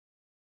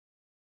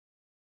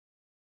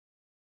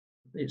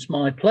it's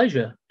my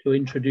pleasure to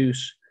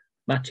introduce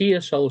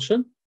Mattias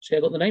Olsson. See, I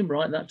got the name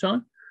right that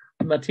time.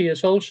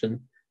 Mattias Olsson,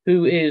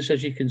 who is,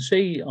 as you can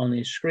see on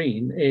his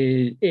screen,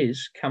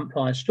 is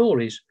Campfire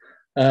Stories.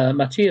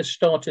 Mattias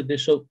started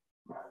this up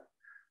a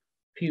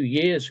few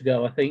years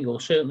ago, I think, or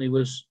certainly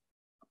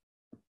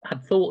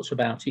had thoughts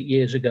about it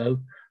years ago,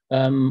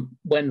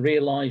 when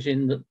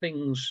realizing that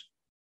things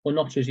were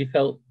not as he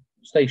felt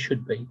they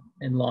should be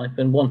in life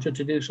and wanted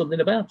to do something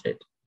about it.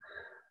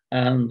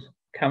 And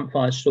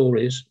Campfire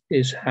Stories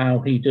is how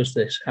he does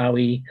this, how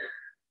he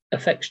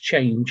affects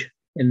change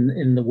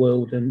in the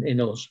world and in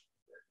us.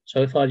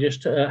 So if I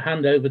just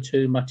hand over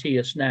to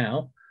Mattias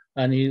now,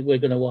 and we're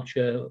going to watch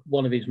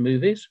one of his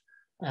movies,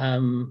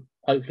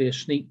 hopefully a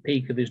sneak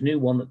peek of his new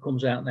one that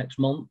comes out next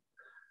month,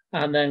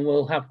 and then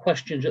we'll have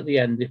questions at the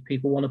end if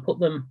people want to put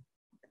them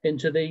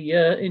into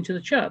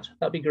the chat.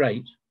 That'd be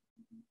great.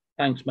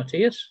 Thanks,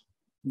 Mattias.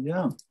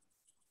 Yeah,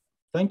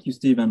 thank you,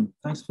 Stephen.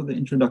 Thanks for the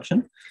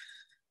introduction.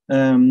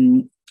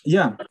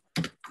 Yeah,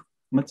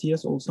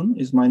 Mattias Olsson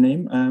is my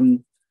name.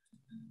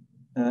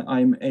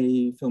 I'm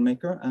a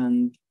filmmaker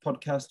and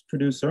podcast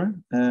producer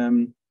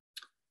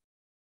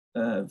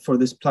for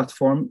this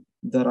platform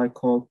that I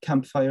call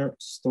Campfire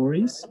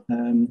Stories.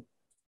 And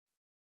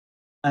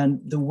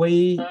the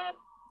way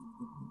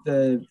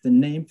the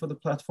name for the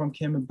platform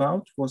came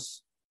about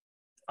was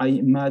I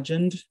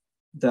imagined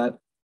that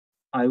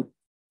I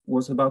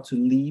was about to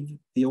leave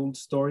the old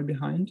story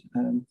behind,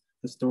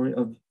 the story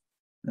of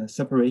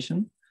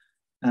separation,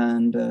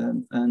 and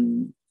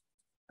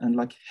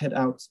like head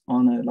out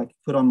on like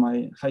put on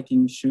my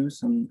hiking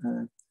shoes and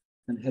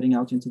heading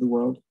out into the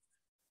world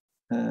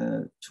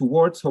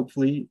towards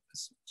hopefully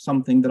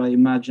something that I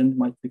imagined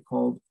might be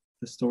called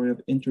the story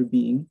of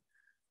interbeing.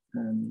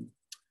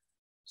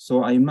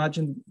 So I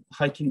imagined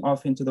hiking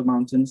off into the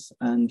mountains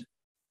and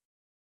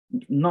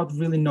not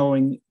really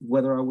knowing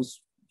whether I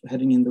was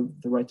heading in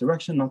the right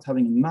direction, not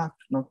having a map,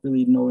 not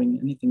really knowing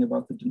anything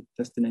about the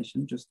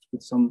destination, just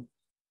with some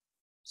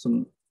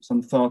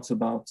thoughts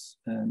about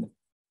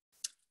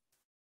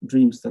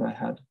dreams that I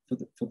had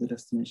for the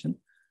destination,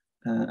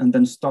 and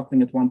then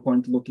stopping at one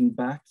point, looking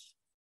back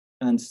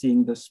and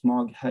seeing the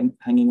smog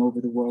hanging over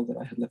the world that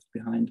I had left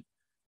behind,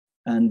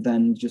 and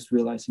then just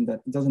realizing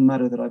that it doesn't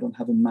matter that I don't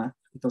have a map.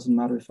 It doesn't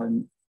matter if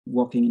I'm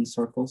walking in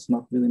circles,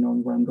 not really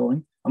knowing where I'm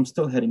going. I'm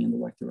still heading in the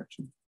right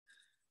direction.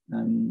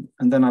 And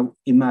then I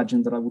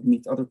imagined that I would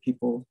meet other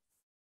people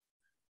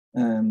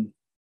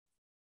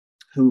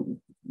who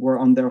were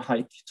on their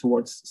hike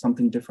towards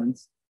something different,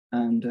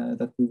 and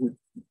that we would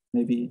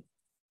maybe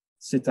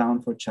sit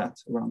down for a chat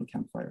around a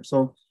campfire.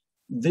 So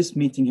this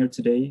meeting here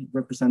today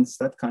represents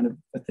that kind of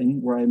a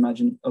thing, where I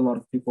imagine a lot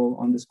of people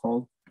on this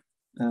call,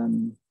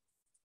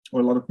 or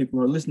a lot of people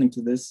who are listening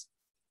to this,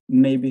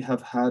 maybe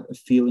have had a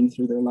feeling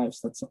through their lives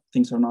that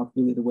things are not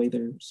really the way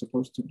they're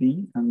supposed to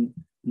be, and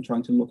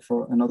trying to look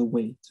for another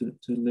way to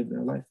live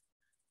their life.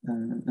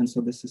 And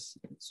so this is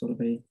sort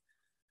of a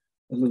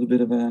little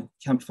bit of a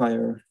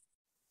campfire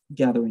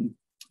gathering,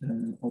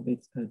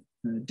 albeit a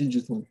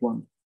digital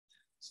one.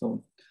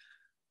 So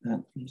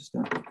I'm just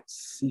gonna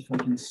see if I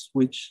can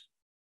switch.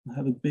 I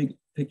have a big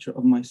picture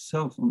of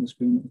myself on the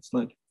screen. It's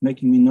like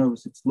making me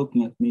nervous. It's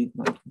looking at me,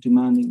 like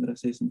demanding that I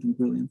say something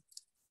brilliant.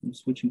 I'm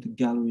switching to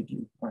gallery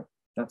view. All right,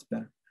 that's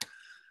better.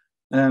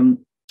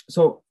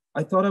 So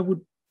I thought I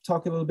would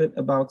talk a little bit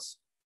about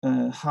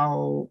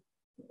how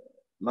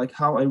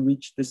I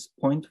reached this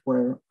point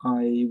where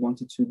I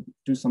wanted to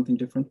do something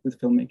different with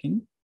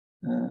filmmaking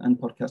and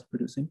podcast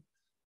producing.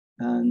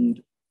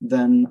 And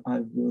then I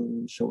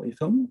will show a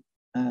film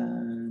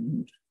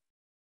and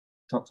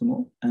talk some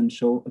more and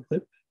show a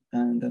clip,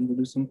 and then we'll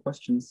do some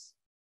questions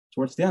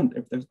towards the end.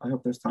 I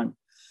hope there's time.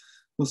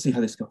 We'll see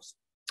how this goes.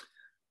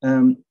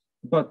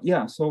 But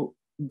yeah, so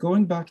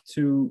going back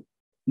to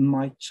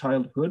my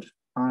childhood,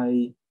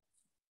 I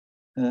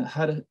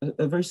had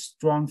a very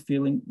strong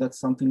feeling that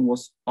something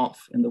was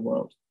off in the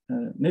world.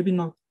 Maybe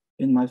not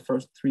in my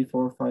first 3,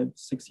 4, 5,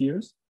 6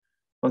 years,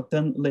 but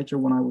then later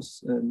when I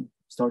was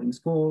starting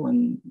school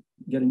and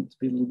getting to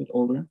be a little bit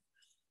older,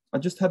 I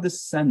just had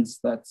this sense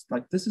that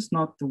like, this is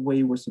not the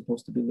way we're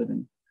supposed to be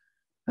living.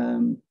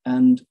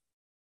 And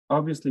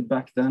obviously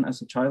back then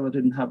as a child, I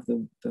didn't have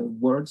the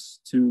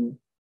words to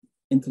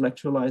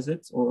intellectualize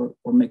it or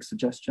make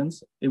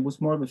suggestions. It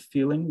was more of a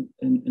feeling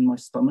in my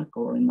stomach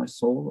or in my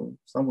soul or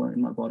somewhere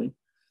in my body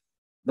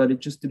that it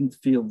just didn't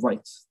feel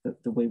right,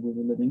 that the way we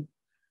were living.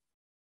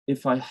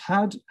 If I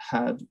had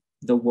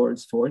the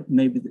words for it,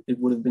 maybe it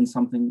would have been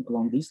something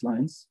along these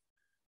lines,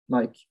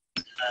 like,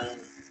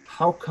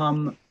 how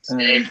come...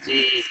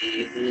 Safety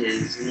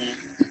is...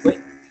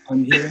 Wait,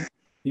 I'm hearing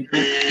people.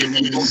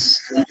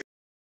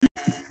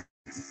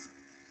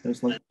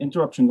 There's like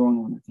interruption going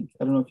on, I think.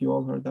 I don't know if you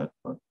all heard that,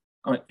 but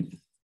all right,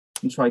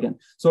 let's try again.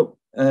 So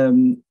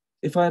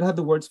if I had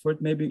the words for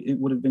it, maybe it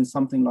would have been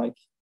something like,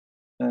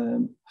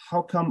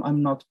 how come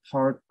I'm not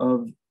part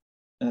of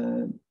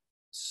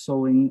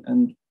sowing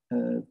and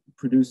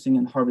producing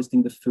and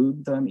harvesting the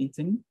food that I'm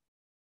eating?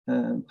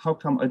 how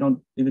come I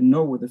don't even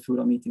know where the food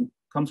I'm eating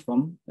comes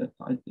from?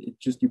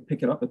 You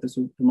pick it up at the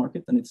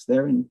supermarket and it's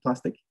there in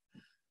plastic.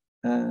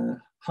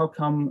 How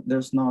come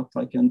there's not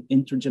like an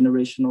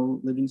intergenerational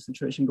living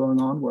situation going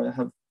on where I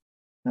have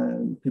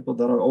people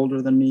that are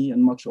older than me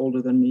and much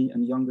older than me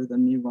and younger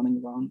than me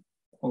running around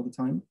all the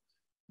time?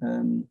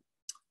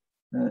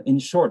 In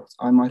short,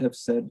 I might have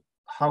said,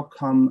 how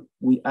come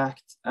we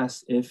act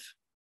as if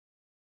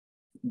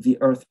the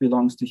earth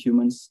belongs to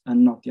humans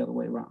and not the other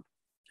way around?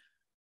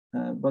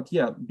 But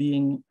yeah,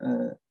 being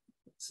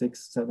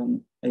 6,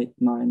 7, 8,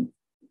 9,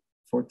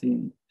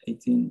 14,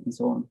 18, and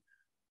so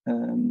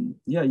on,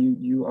 yeah,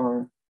 you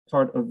are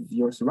part of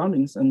your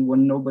surroundings. And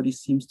when nobody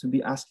seems to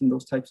be asking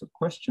those types of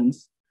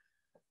questions,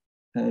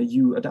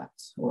 you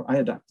adapt, or I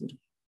adapted.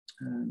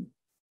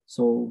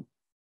 So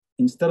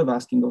instead of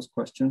asking those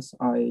questions,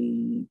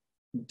 I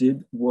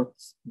did what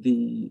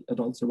the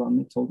adults around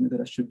me told me that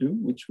I should do,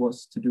 which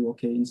was to do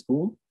okay in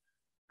school,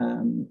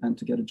 and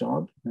to get a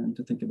job and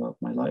to think about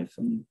my life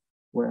and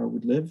where I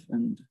would live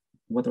and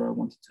whether I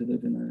wanted to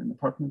live in an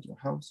apartment or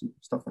house and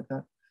stuff like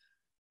that.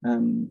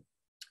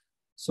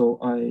 So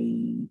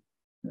I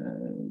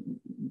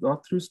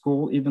got through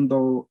school, even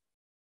though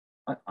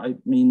I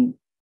mean,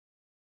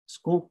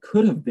 school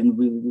could have been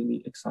really,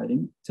 really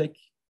exciting. Take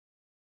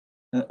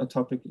a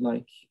topic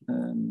like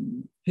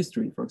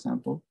history, for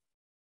example,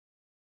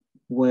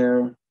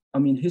 where, I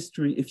mean,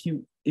 history, if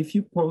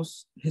you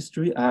pose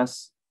history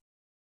as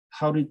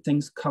how did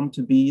things come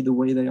to be the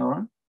way they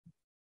are,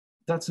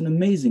 that's an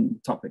amazing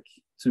topic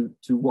to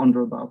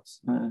wonder about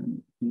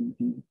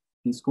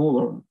in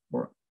school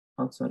or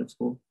outside of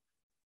school.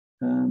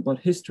 But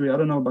history, I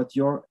don't know about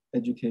your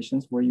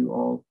educations where you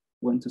all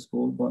went to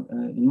school, but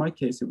in my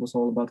case, it was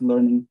all about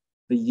learning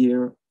the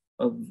year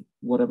of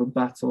whatever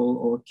battle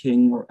or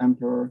king or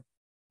emperor.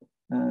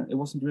 It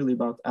wasn't really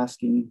about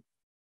asking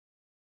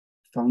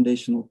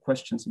foundational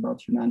questions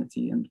about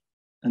humanity and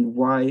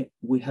why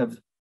we have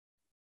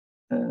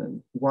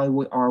why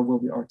we are where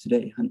we are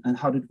today, and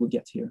how did we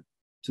get here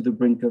to the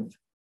brink of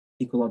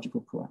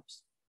ecological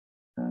collapse.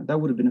 That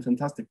would have been a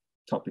fantastic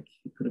topic.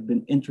 It could have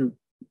been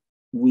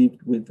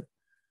interweaved with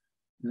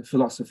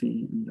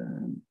philosophy,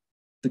 and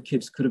the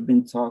kids could have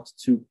been taught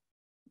to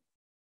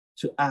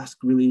ask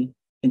really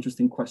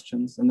interesting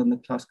questions, and then the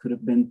class could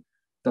have been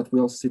that we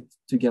all sit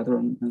together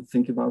and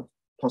think about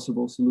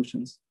possible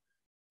solutions.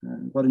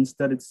 But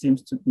instead, it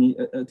seems to me,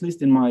 at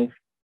least in my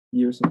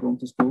years of going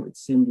to school, it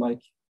seemed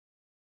like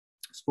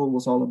school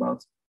was all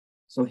about,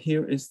 so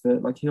here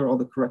are all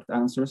the correct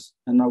answers,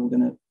 and now we're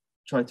gonna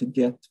try to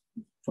get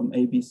from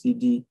A, B, C,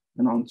 D,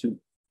 and on to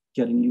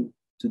getting you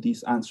to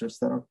these answers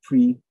that are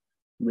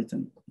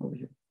pre-written over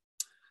here.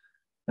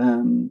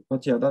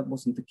 But yeah, that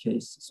wasn't the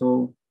case.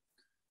 So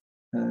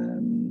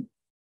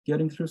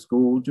getting through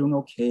school, doing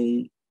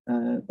okay,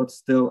 but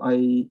still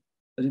I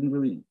didn't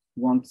really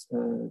want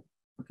a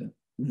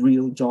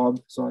real job.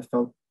 So I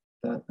felt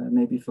that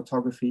maybe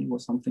photography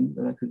was something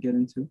that I could get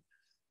into.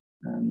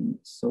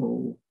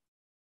 So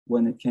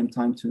when it came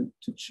time to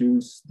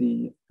choose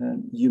the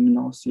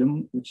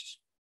gymnasium, which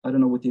I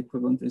don't know what the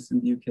equivalent is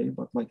in the UK,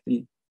 but like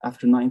the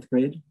after 9th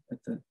grade,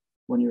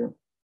 when you're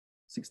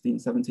 16,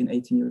 17,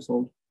 18 years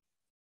old.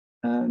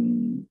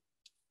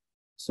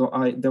 So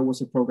there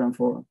was a program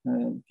for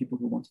people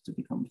who wanted to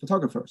become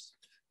photographers.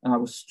 And I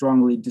was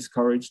strongly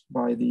discouraged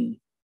by the,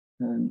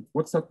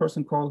 what's that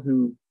person called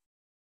who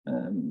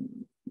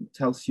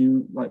tells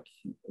you like,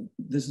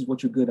 this is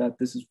what you're good at,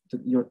 this is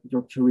your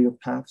career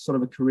path, sort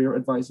of a career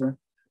advisor.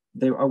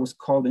 I was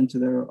called into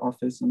their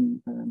office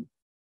and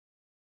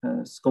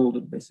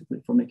scolded basically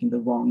for making the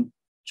wrong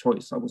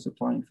choice. I was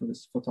applying for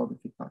this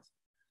photography class.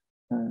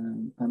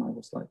 And I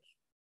was like,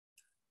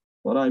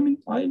 but I mean,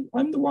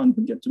 I'm the one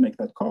who get to make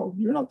that call.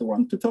 You're not the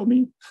one to tell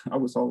me. I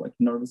was all like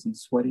nervous and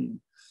sweaty,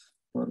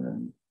 but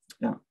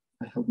yeah,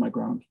 I held my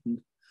ground. And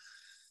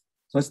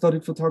so I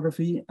studied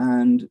photography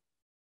and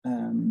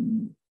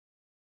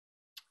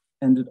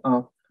ended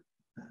up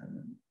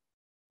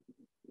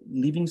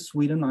leaving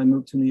Sweden. I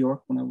moved to New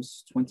York when I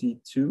was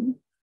 22.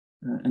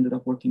 Ended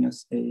up working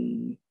as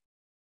a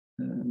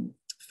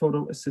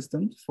photo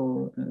assistant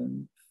for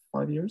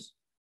 5 years,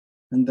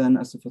 and then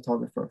as a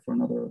photographer for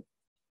another.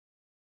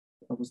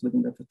 I was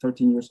living there for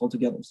 13 years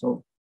altogether,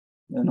 so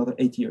another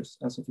 8 years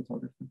as a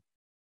photographer.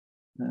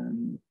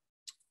 And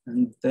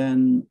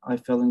then I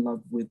fell in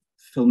love with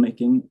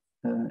filmmaking.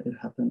 It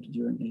happened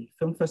during a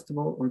film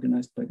festival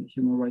organized by the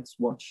Human Rights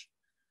Watch.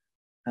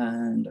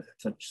 And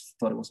I just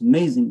thought it was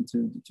amazing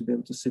to be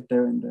able to sit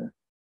there in the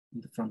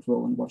front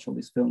row and watch all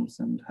these films,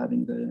 and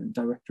having the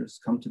directors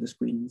come to the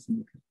screens and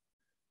you could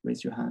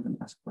raise your hand and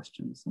ask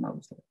questions. And I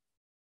was like,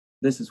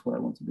 this is what I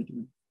want to be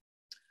doing.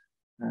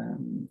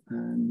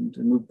 And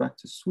I moved back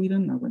to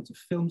Sweden. I went to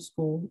film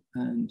school,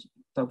 and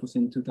that was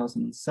in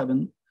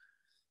 2007.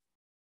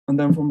 And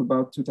then from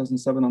about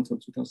 2007 until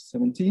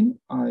 2017,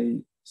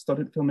 I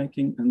started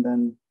filmmaking, and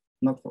then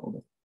not for all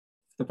of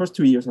the first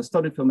 2 years I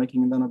studied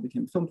filmmaking, and then I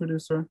became a film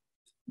producer,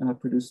 and I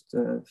produced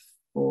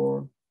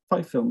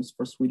 5 films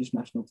for Swedish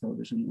national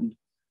television. And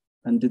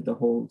and did the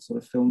whole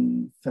sort of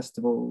film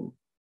festival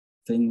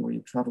thing where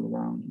you travel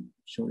around and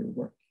show your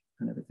work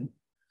and everything.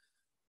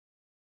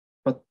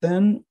 But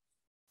then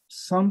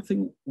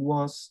something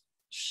was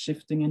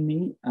shifting in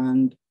me,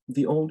 and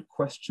the old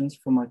questions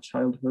from my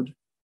childhood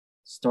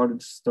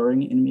started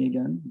stirring in me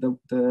again.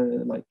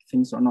 The like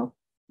things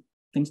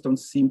don't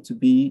seem to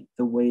be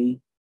the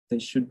way they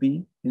should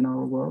be in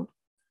our world.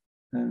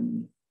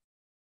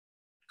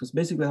 Because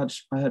basically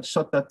I had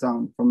shut that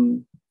down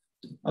from,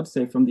 I'd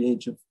say from the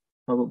age of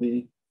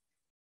probably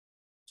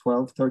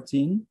 12,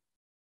 13,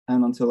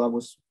 and until I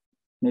was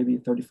maybe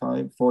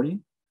 35, 40,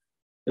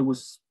 it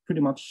was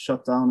pretty much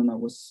shut down, and I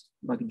was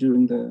like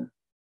doing the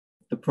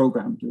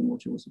program, doing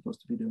what you were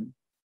supposed to be doing.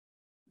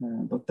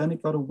 But then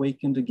it got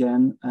awakened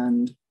again,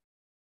 and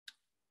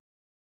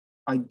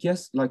I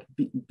guess like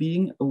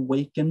being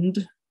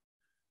awakened,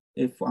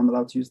 if I'm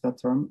allowed to use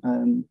that term,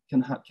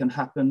 can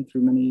happen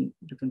through many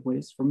different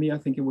ways. For me, I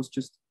think it was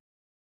just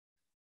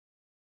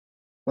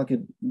like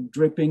a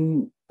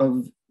dripping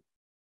of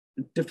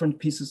different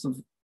pieces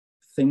of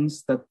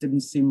things that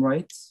didn't seem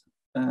right,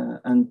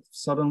 and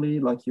suddenly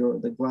like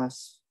the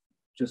glass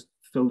just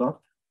filled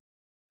up.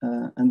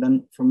 And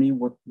then for me,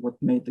 what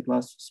made the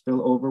glass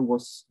spill over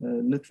was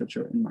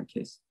literature in my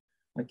case.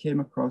 I came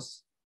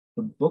across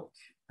a book,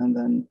 and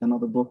then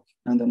another book,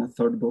 and then a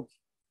third book.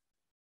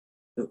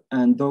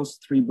 And those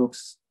three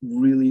books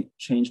really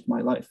changed my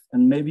life.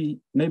 And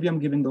maybe I'm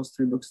giving those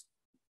three books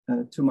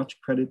too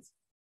much credit.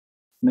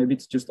 Maybe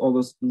it's just all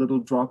those little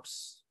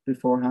drops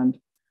beforehand.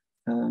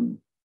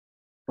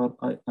 But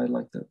I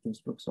like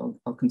those books, so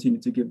I'll continue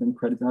to give them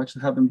credit. I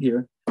actually have them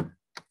here.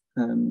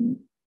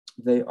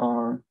 They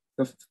are,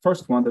 the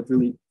first one that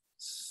really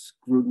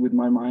screwed with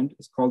my mind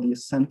is called The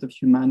Ascent of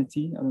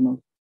Humanity. I don't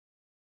know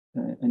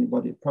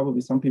anybody,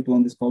 probably some people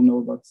on this call know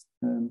about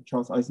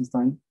Charles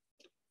Eisenstein.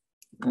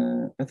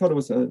 I thought it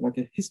was like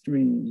a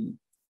history,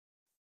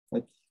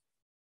 like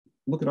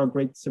look at our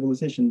great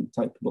civilization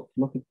type book,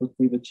 look at what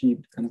we've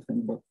achieved kind of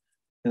thing, but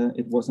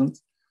it wasn't.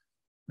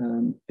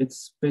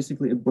 It's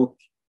basically a book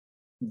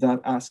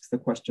that asks the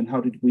question, how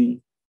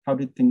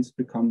did things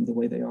become the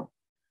way they are?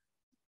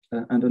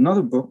 And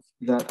another book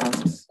that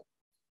asks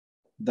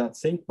that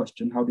same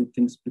question, how did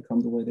things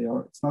become the way they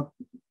are? It's not,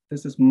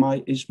 this is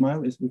My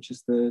Ishmael, which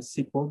is the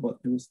sequel, but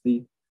it was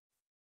the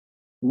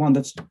one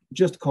that's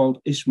just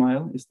called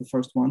Ishmael is the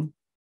first one.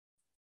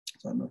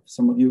 So I don't know if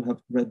some of you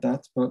have read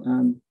that, but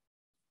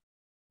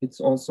it's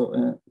also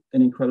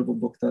an incredible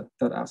book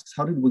that asks,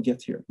 how did we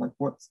get here? Like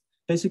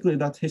basically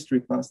that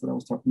history class that I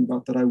was talking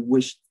about, that I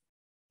wished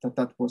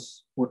that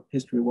was what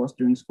history was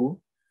during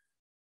school.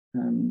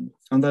 And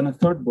then a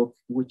third book,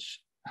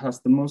 which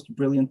has the most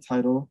brilliant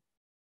title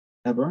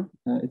ever.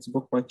 It's a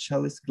book by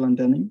Chellis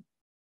Glendenning,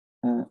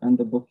 and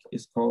the book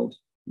is called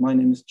My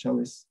Name is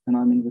Chellis, and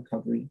I'm in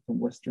Recovery from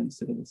Western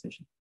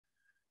Civilization.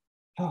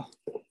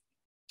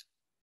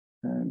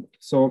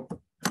 So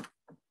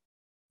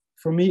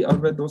for me, I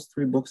read those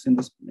three books in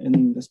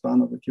the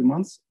span of a few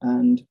months,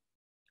 and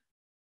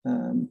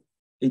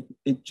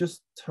it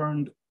just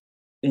turned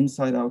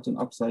inside out and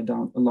upside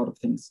down a lot of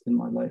things in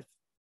my life.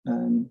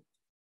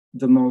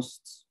 The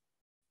most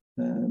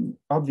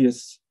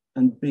obvious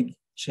and big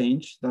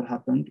change that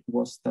happened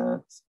was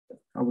that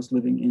I was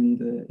living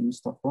in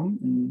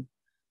Stockholm,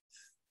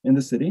 in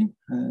the city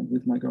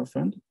with my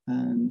girlfriend,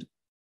 and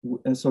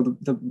so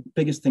the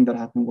biggest thing that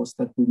happened was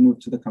that we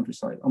moved to the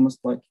countryside, almost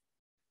like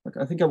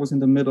I think I was in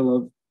the middle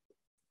of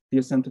The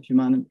Ascent of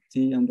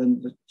Humanity, and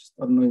then just,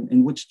 I don't know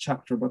in which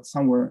chapter, but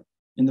somewhere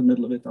in the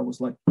middle of it, I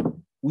was like,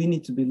 we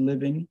need to be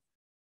living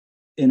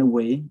in a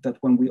way that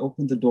when we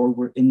open the door,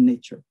 we're in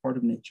nature, part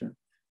of nature.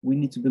 We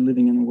need to be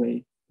living in a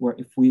way where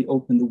if we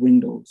open the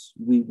windows,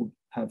 we will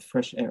have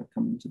fresh air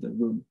coming to the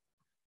room.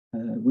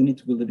 We need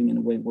to be living in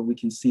a way where we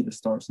can see the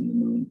stars and the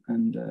moon,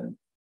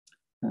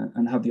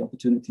 and have the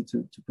opportunity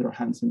to put our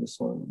hands in the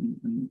soil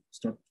and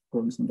start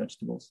growing some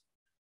vegetables.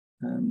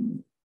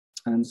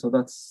 And so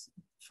that's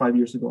 5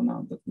 years ago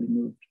now that we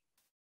moved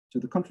to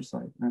the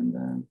countryside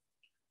and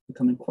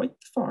becoming quite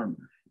the farm,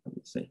 I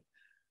would say.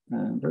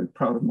 I'm very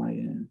proud of my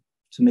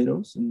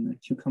tomatoes and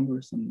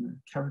cucumbers and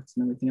carrots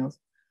and everything else.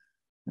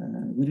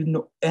 We didn't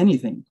know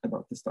anything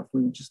about this stuff.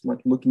 We were just like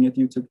looking at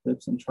YouTube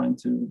clips and trying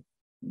to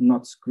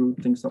not screw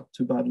things up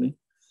too badly.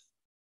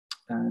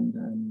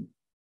 And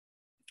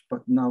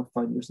but now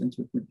 5 years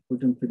into it, we're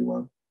doing pretty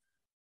well.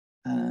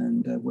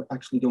 And we're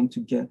actually going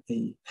to get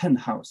a hen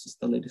house is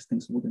the latest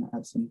thing. So we're going to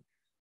add some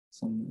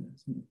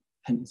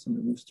hens on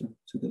the rooster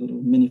to the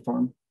little mini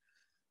farm.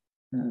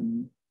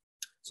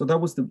 So that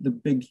was the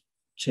big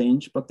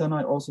change. But then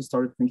I also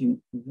started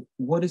thinking,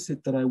 what is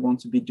it that I want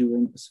to be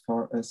doing as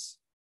far as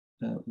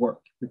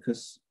work?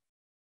 Because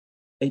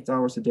 8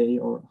 hours a day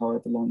or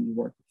however long you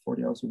work,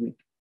 40 hours a week,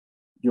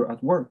 you're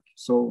at work.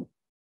 So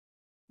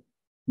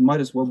you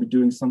might as well be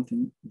doing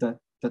something that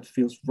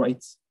feels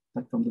right,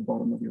 like from the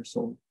bottom of your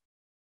soul.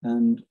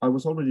 And I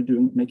was already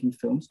making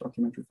films,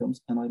 documentary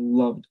films, and I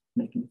loved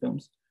making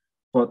films.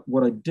 But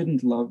what I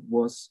didn't love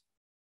was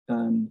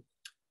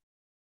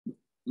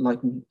like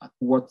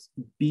what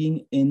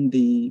being in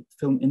the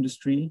film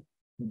industry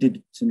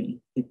did to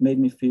me. It made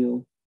me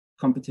feel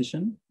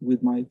competition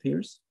with my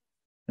peers.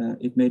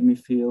 It made me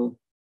feel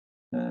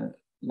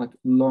like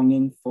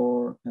longing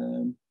for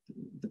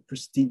the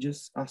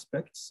prestigious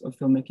aspects of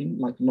filmmaking,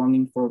 like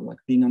longing for like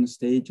being on a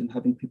stage and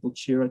having people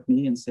cheer at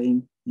me and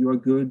saying, "You are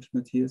good,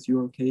 Mattias,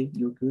 you're okay,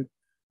 you're good."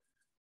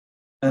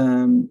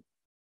 And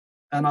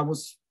I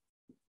was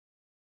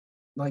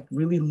like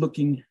really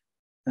looking,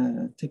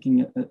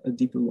 taking a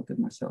deeper look at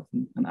myself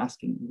and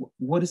asking,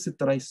 what is it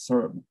that I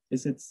serve?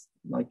 Is it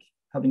like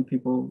having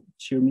people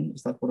cheer me?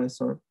 Is that what I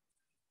serve?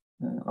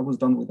 I was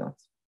done with that.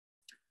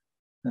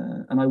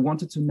 And I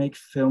wanted to make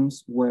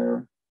films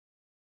where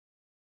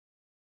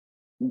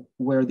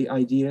the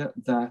idea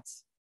that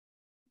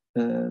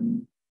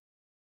the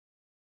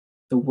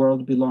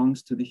world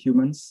belongs to the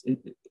humans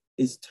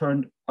is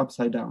turned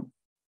upside down,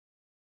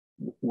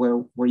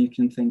 where you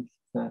can think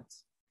that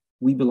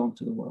we belong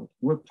to the world.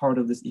 We're part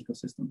of this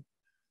ecosystem.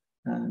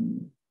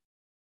 And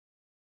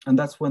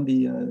that's when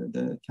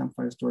the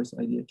Campfire Stories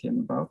idea came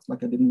about.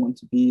 Like, I didn't want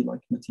to be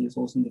like Mattias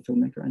Olsson, the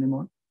filmmaker,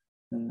 anymore.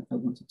 I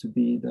wanted to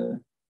be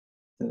the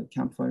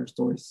Campfire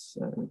Stories,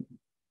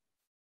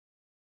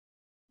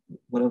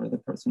 whatever, the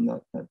person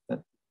that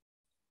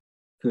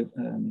could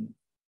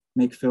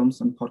make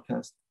films and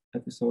podcast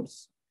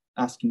episodes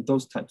asking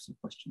those types of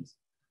questions.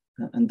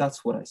 And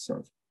that's what I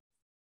serve,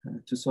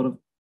 to sort of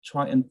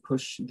try and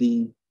push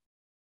the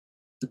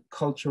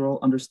cultural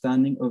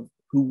understanding of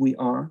who we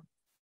are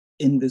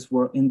in this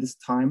world, in this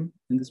time,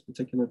 in this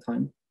particular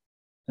time,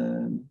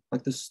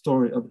 like the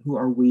story of who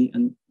are we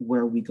and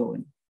where are we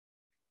going.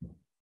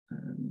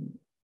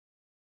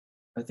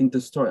 I think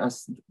the story,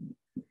 as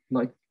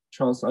like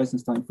Charles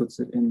Eisenstein puts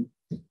it in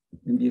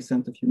The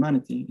Ascent of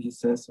Humanity, he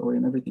says, or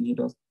in everything he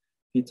does,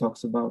 he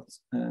talks about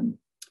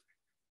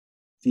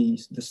the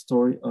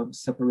story of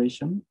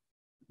separation,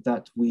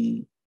 that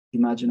we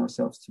imagine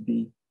ourselves to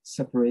be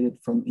separated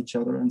from each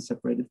other and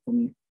separated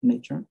from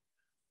nature.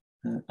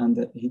 And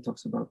that he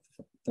talks about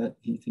that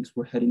he thinks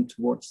we're heading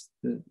towards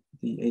the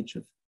age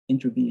of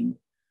interbeing.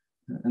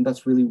 And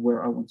that's really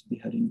where I want to be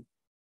heading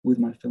with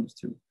my films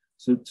too.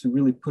 So to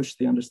really push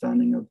the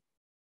understanding of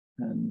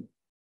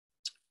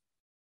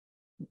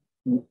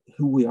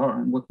who we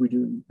are and what we're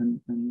doing,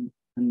 and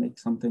make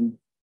something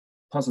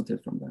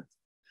positive from that.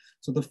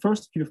 So the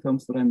first few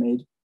films that I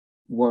made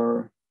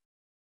were,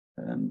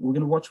 we're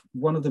going to watch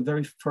one of the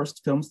very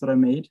first films that I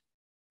made.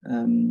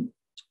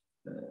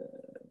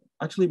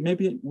 Actually,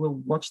 maybe we'll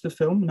watch the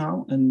film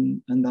now,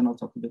 and then I'll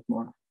talk a bit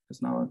more,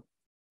 because now I've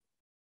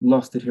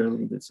lost it here a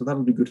little bit. So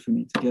that'll be good for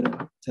me to get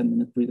a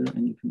 10-minute breather,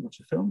 and you can watch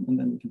a film, and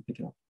then we can pick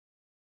it up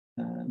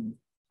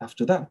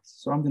after that.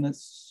 So I'm going to,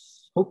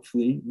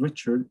 hopefully,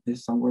 Richard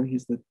is somewhere.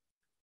 He's the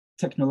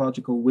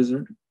technological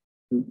wizard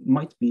who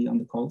might be on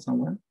the call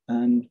somewhere.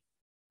 And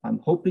I'm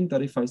hoping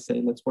that if I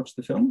say, let's watch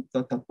the film,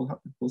 that will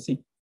happen. We'll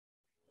see.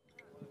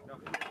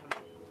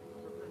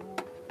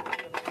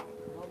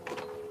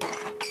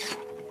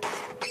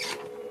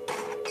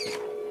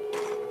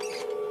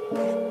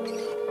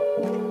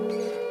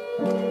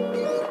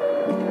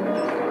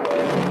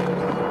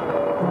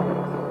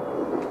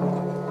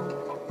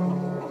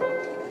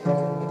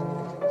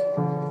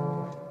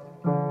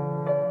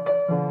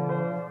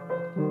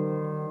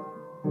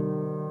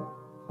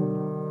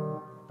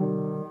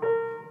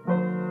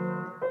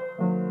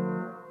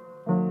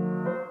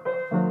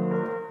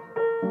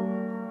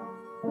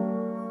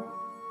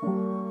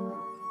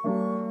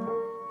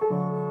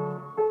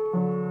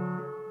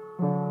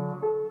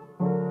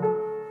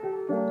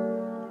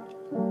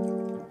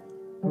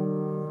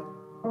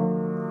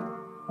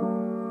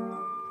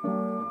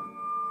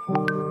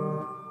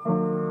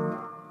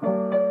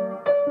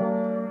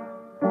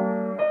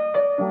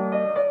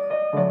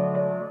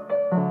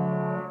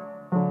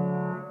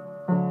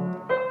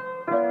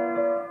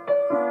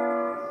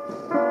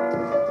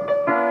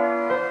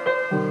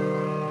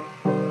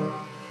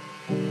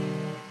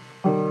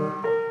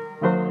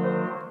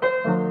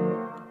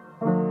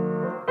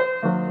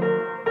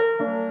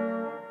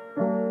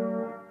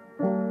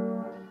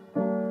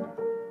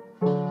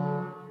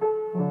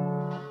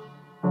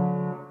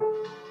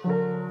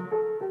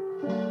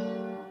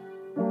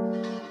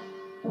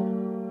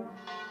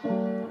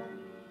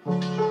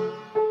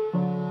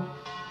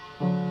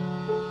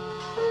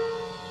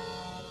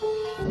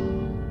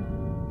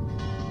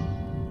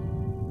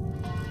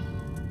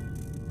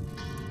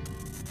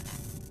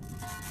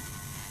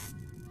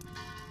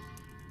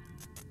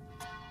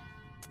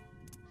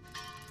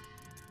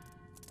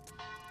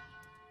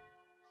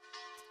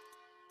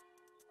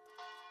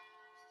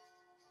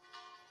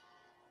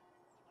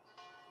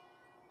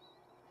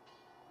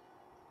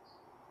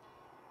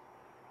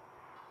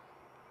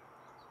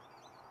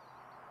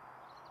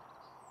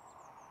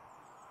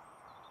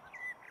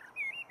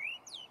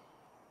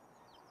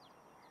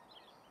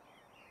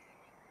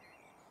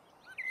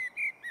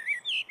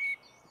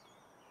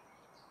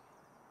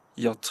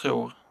 Jag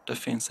tror det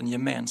finns en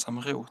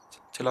gemensam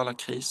rot till alla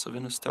kriser vi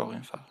nu står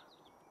inför.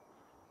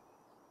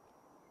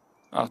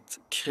 Att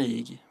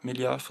krig,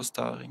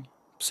 miljöförstöring,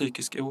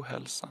 psykisk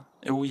ohälsa,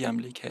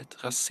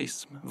 ojämlikhet,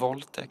 rasism,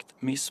 våldtäkt,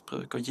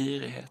 missbruk och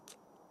girighet.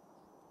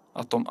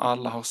 Att de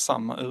alla har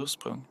samma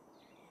ursprung.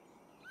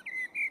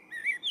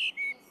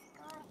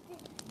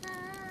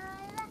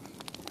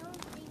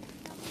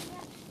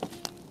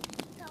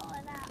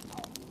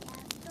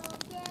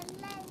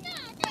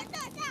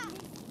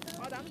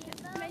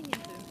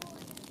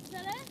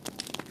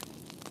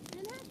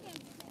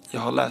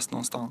 Jag har läst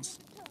någonstans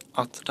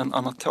att den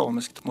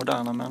anatomiskt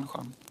moderna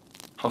människan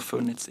har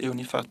funnits i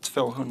ungefär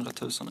 200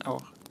 000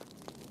 år.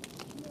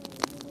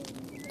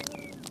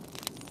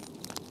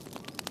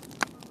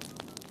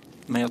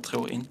 Men jag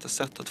tror inte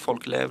sättet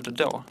folk levde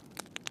då,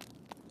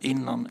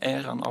 innan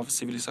eran av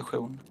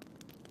civilisation,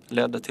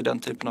 ledde till den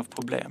typen av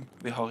problem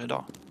vi har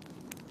idag.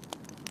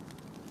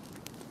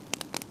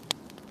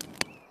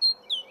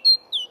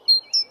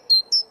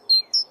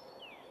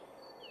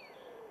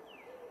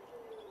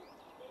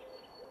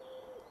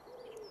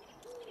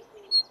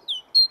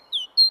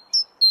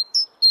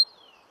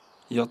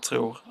 Jag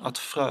tror att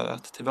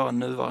fröet till våra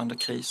nuvarande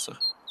kriser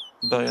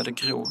började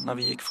gro när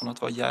vi gick från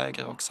att vara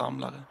jägare och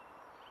samlare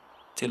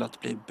till att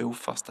bli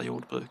bofasta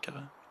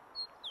jordbrukare.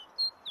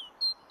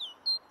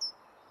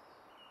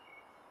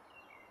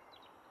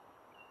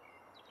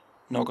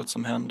 Något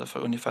som hände för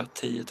ungefär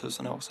 10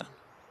 000 år sedan.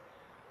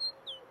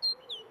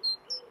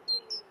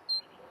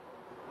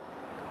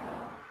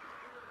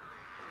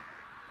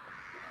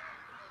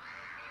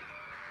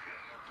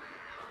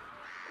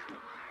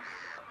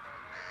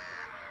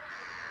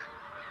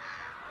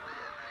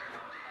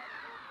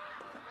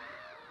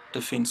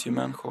 Det finns ju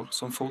människor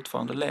som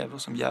fortfarande lever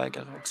som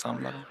jägare och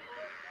samlare.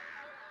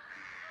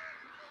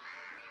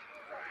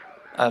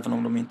 Även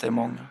om de inte är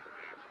många.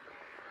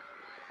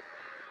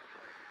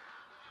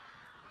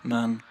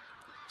 Men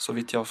så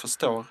vitt jag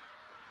förstår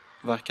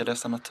verkar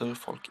dessa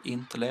naturfolk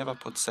inte leva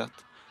på ett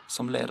sätt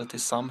som leder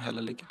till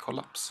samhällelig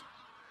kollaps.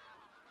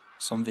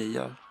 Som vi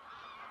gör.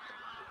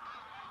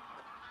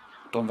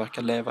 De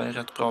verkar leva i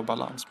rätt bra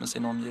balans med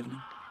sin omgivning.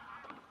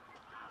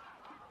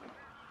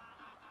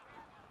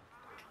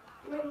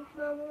 Men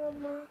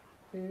mamma,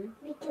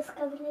 vilka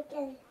ska vi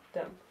lägga i?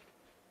 Den.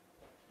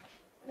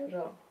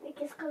 Bra.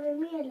 Vilka ska vi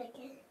mer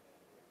lägga i?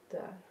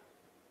 Där.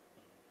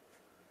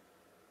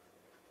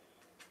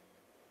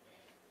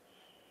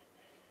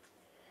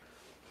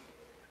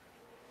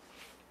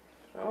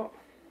 Ja.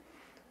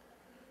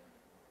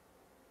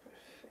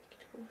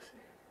 Perfekt. Får vi se.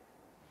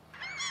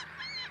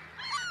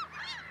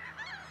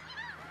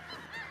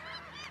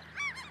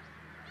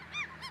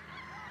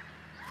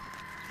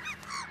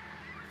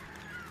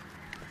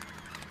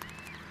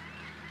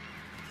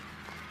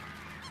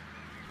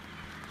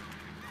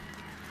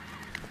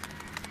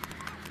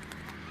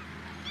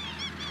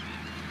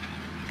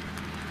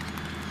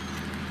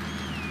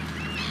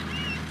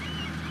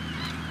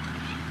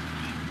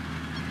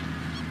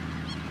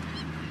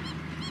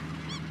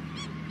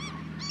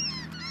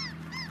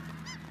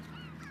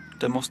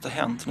 Det måste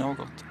hänt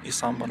något i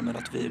samband med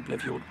att vi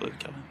blev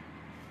jordbrukare.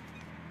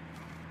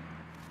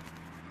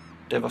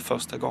 Det var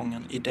första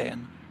gången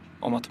idén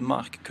om att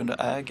mark kunde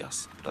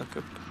ägas dök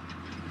upp.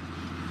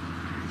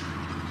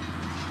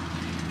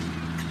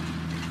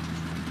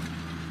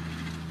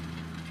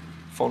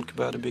 Folk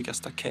började bygga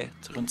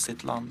staket runt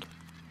sitt land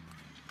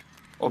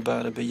och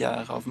började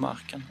begära av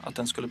marken att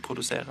den skulle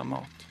producera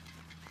mat.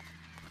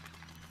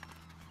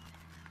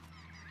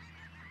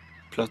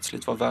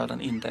 Plötsligt var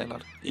världen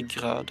indelad i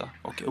gröda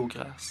och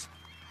ogräs.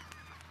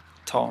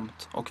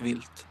 Tamt och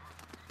vilt.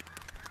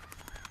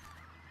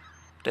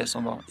 Det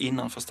som var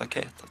innanför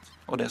staketet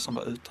och det som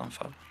var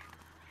utanför.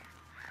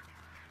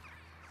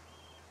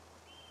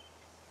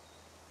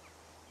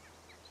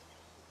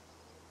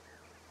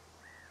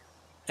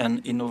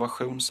 En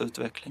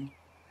innovationsutveckling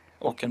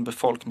och en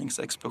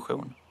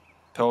befolkningsexplosion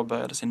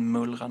påbörjade sin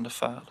mullrande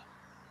färd.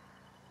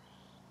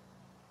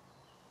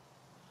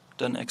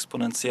 Den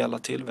exponentiella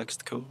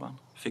tillväxtkurvan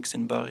fick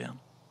sin början.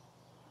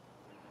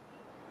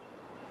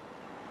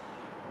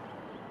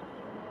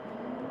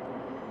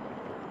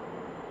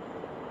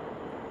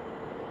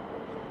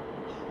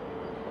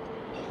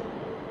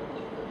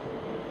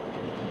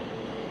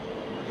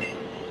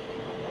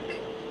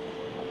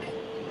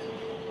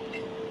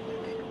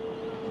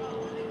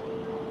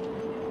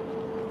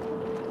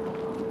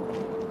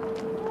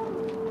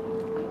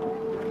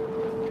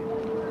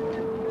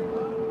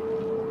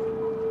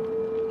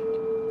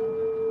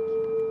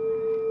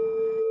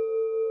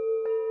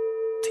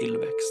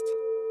 Tillväxt.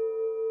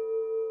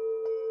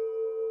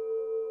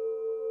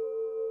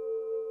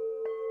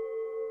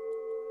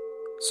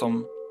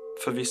 Som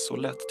förvisso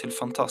lett till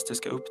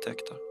fantastiska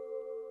upptäckter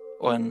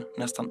och en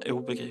nästan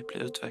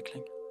obegriplig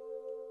utveckling.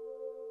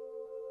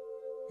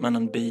 Men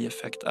en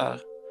bieffekt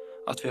är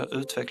att vi har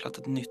utvecklat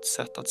ett nytt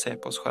sätt att se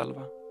på oss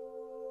själva.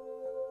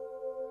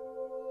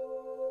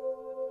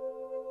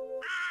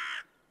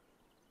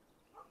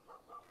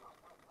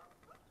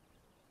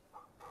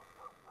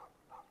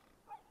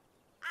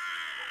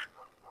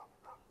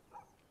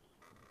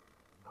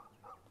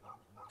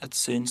 Ett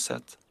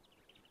synsätt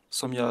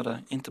som gör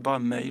det inte bara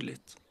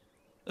möjligt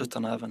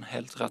utan även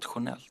helt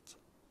rationellt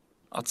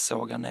att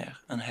såga ner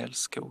en hel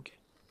skog.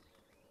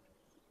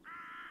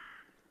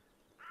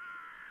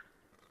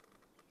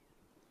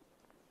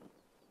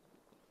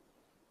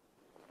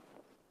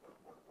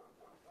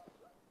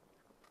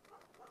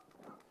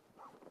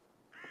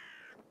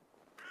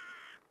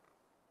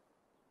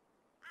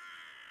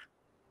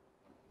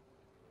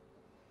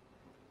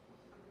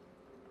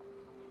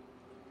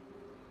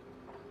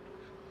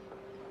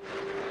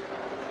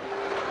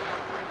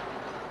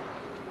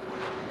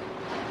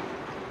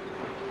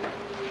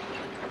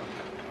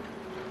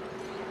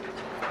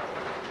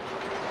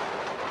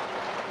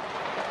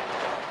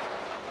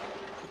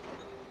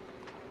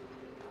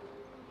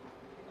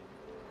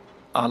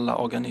 Alla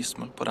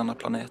organismer på denna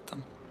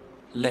planeten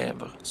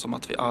lever som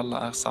att vi alla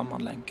är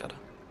sammanlänkade.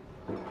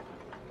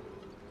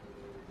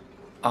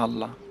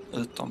 Alla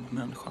utom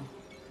människan.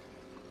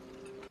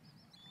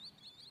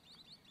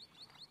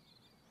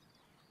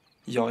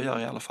 Jag gör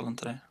i alla fall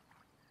inte det.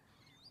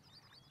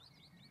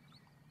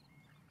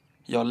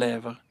 Jag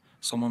lever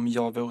som om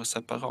jag vore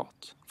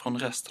separat från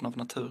resten av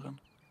naturen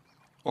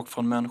och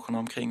från människorna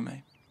omkring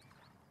mig.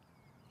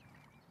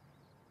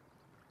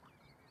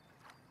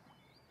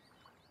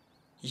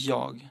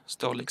 Jag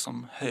står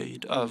liksom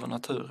höjd över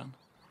naturen.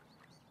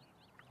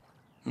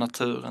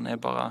 Naturen är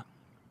bara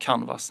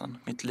canvasen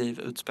mitt liv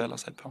utspelar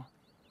sig på.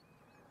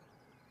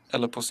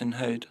 Eller på sin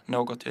höjd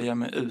något jag ger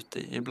mig ut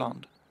i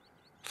ibland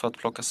för att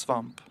plocka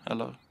svamp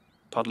eller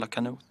paddla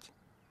kanot.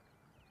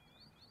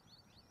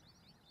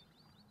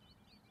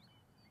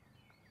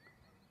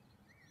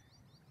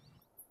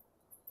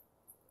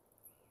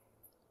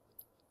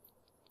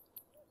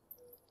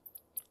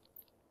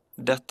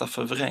 Detta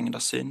förvrängda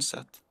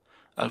synsätt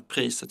är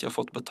priset jag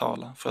fått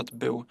betala för att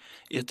bo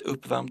i ett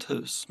uppvärmt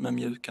hus med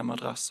mjuka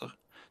madrasser,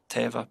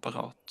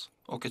 tv-apparat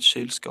och ett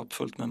kylskåp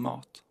fullt med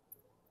mat.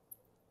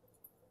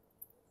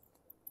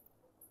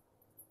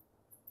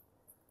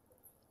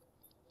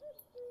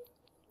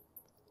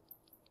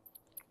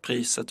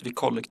 Priset vi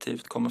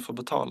kollektivt kommer få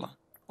betala,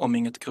 om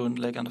inget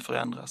grundläggande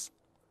förändras,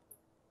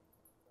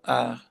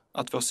 är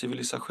att vår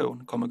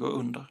civilisation kommer gå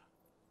under.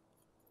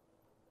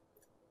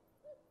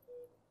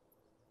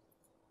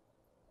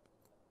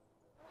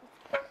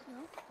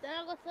 Den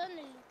har gått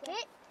sönder lite.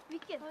 Nej,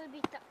 vilken? Har vi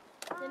byta?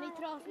 Den är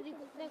trasig,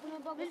 den kommer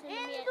bara gå sönder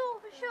mer. Men ändå,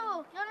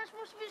 försök! Annars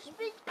måste vi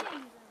spika i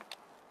den.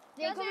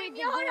 Den kommer inte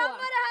gå. Jag har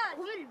hammare här!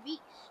 Kommer du vis?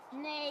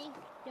 Nej,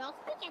 jag har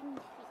spikat min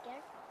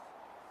spikar.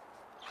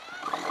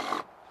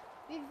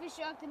 Vi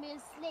försökte med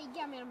en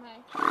slägga med de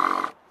här.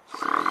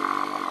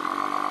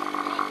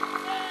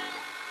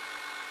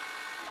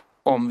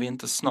 Om vi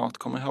inte snart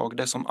kommer ihåg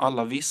det som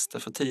alla visste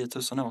för 10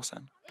 000 år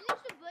sedan. Eller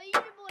så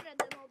böjer du bara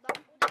den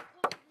oddan.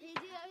 Det är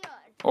det jag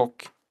gör.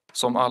 Och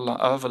som alla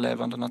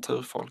överlevande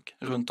naturfolk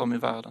runt om i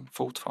världen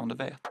fortfarande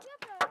vet.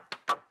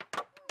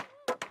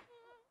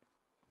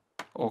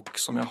 Och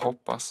som jag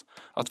hoppas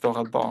att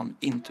våra barn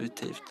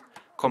intuitivt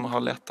kommer ha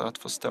lättare att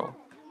förstå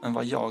än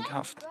vad jag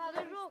haft.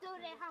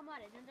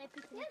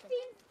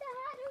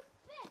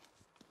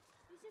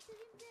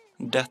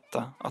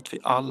 Detta att vi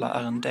alla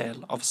är en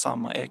del av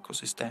samma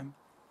ekosystem.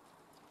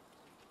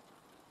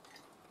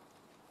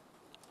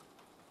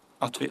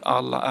 Att vi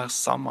alla är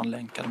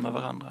sammanlänkade med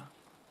varandra.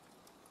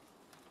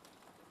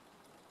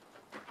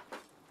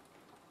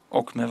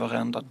 Och med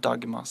varenda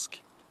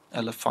dagmask,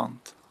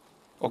 elefant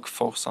och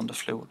forsande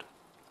flod.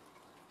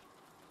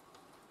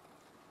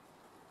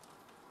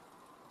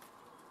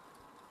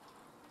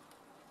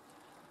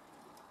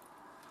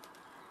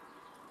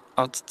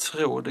 Att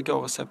tro det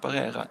går att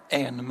separera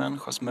en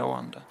människas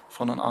mående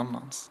från en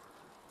annans.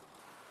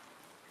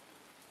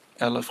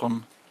 Eller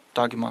från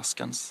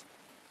dagmaskens,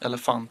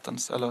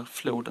 elefantens eller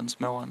flodens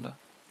mående.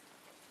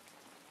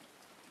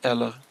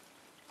 Eller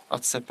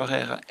att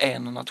separera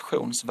en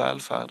nations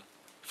välfärd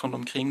från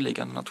de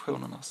kringliggande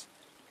nationernas.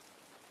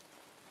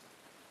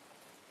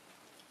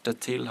 Det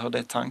tillhör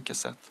det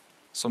tankesätt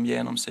som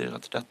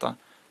genomsyrat detta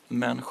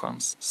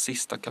människans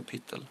sista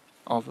kapitel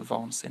av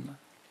vansinne.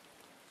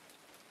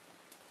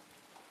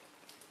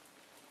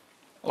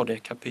 Och det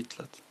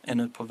kapitlet är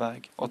nu på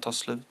väg att ta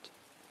slut.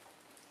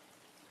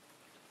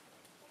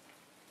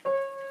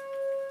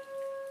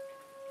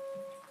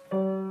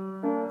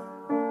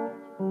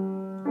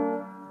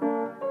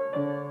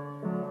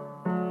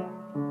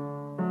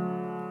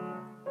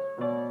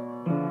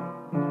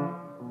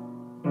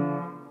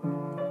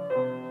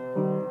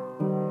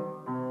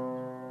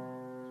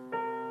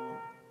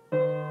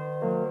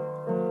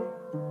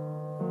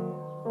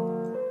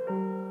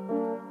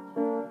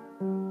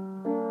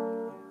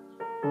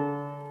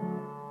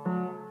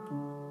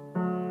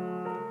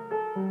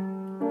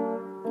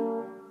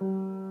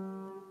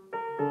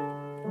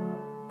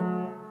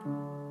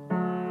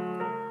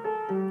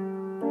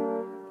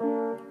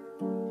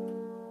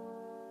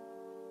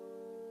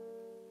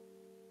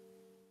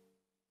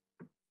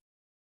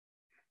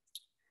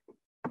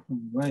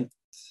 Right.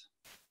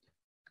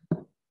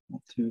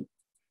 What to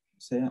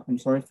say? I'm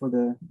sorry for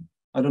the.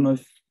 I don't know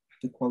if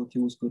the quality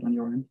was good on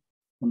your end.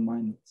 On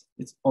mine,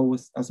 it's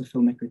always, as a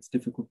filmmaker, it's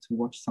difficult to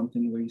watch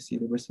something where you see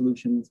the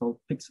resolution is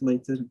all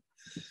pixelated.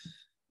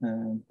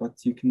 but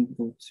you can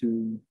go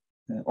to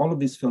all of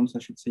these films, I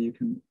should say, you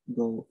can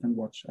go and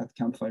watch at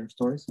Campfire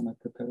Stories, and I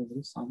prepared a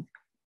little sign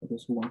for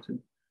those who want to. You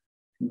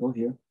can go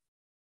here.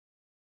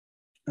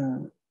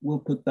 We'll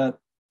put that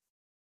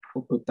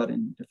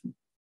in different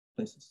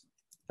places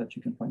that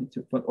you can find it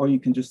too. Or you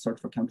can just search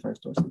for Campfire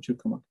Stories, it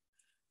should come up.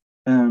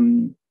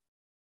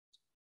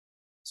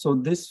 So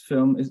this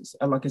film is,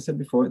 like I said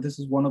before, this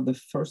is one of the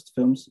first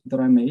films that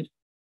I made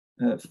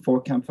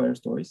for Campfire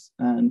Stories,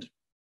 and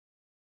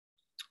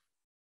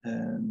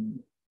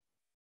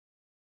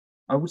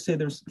I would say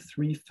there's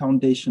 3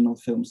 foundational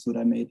films that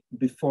I made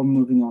before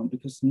moving on,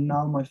 because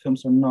now my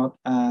films are not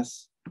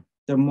as,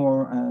 they're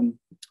more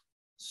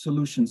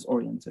solutions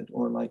oriented,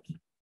 or like,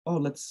 oh,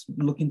 let's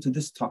look into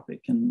this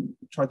topic and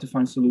try to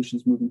find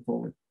solutions moving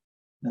forward.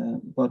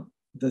 But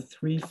the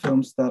 3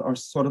 films that are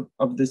sort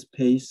of this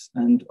pace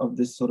and of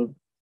this sort of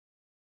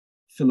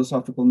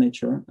philosophical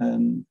nature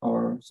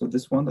are, so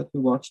this one that we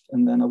watched,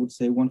 and then I would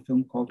say one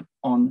film called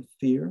On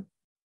Fear,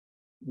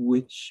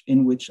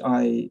 in which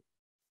I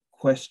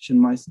question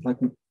myself, like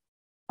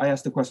I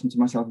asked the question to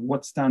myself,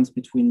 what stands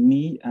between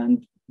me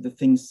and the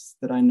things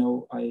that I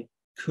know I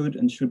could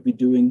and should be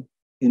doing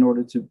in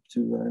order to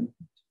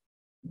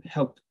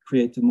help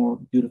create a more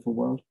beautiful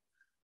world.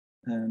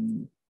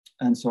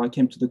 And so I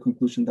came to the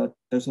conclusion that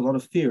there's a lot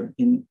of fear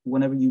in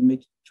whenever you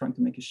trying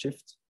to make a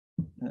shift.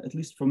 At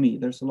least for me,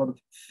 there's a lot of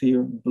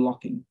fear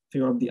blocking,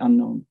 fear of the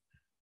unknown.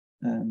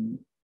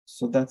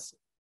 So that's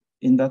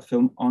in that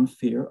film, On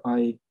Fear,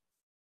 I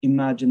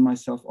imagine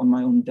myself on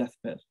my own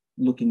deathbed,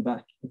 looking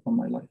back upon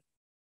my life,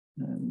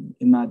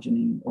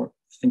 imagining or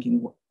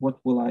thinking, what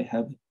will I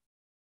have,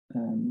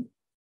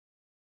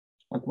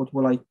 like what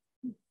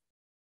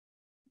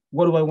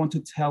do I want to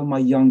tell my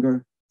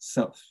younger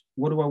self?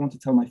 What do I want to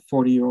tell my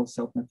 40-year-old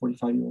self, my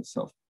 45-year-old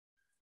self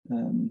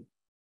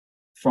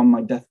from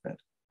my deathbed?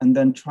 And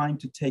then trying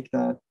to take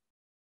that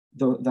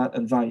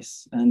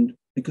advice, and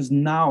because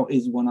now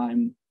is when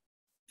I'm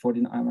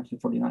 49, I'm actually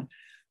 49,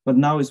 but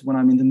now is when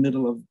I'm in the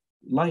middle of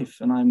life,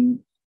 and I'm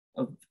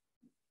of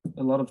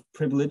a lot of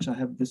privilege. I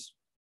have this,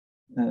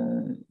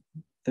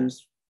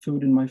 there's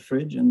food in my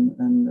fridge,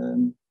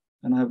 and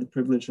I have the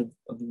privilege of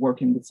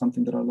working with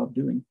something that I love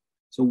doing.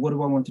 So what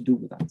do I want to do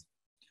with that?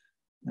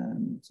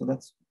 So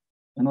that's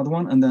another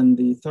one. And then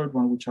the third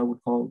one, which I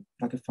would call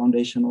like a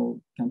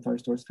foundational Campfire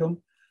Stories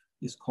film,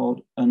 is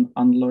called An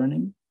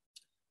Unlearning.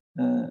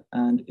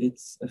 And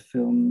it's a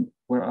film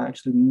where I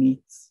actually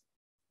meet,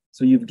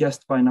 so you've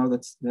guessed by now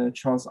that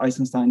Charles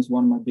Eisenstein is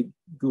one of my big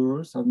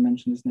gurus. I've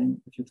mentioned his name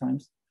a few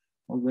times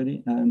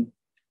already. And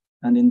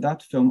in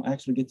that film, I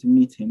actually get to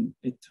meet him.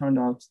 It turned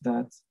out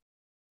that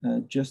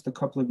just a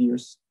couple of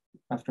years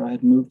after I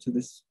had moved to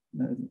this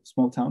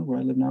small town where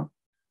I live now,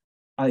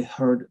 I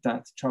heard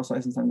that Charles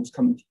Eisenstein was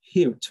coming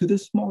here to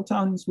this small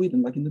town in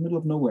Sweden, like in the middle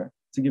of nowhere,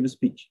 to give a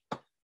speech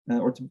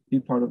or to be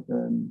part of,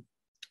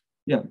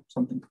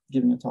 something,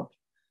 giving a talk.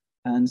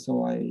 And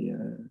so I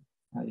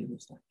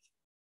was like,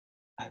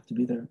 I have to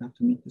be there, I have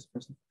to meet this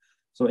person.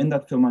 So in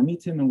that film, I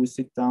meet him and we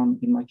sit down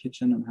in my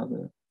kitchen and have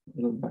a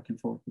little back and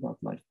forth about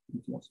life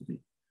and philosophy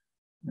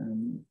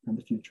and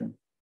the future.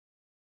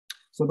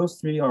 So those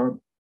 3 are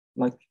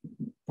like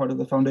part of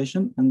the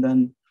foundation. And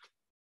then,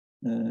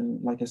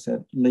 like I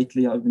said,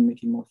 lately I've been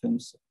making more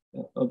films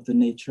of the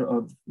nature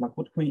of like,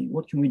 what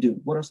can we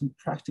do? What are some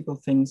practical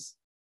things?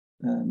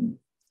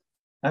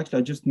 Actually,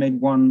 I just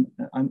made one.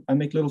 I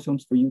make little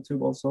films for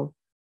YouTube also,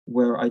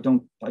 where I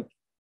don't like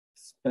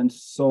spend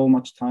so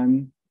much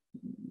time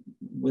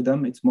with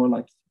them. It's more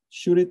like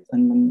shoot it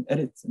and then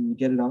edit and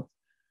get it out.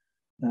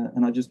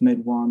 And I just made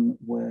one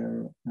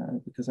where,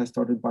 because I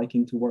started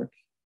biking to work,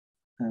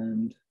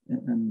 and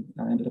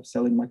I ended up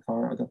selling my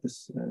car. I got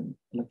this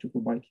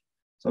electrical bike.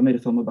 So I made a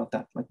film about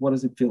that. Like, what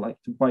does it feel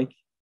like to bike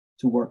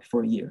to work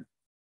for a year?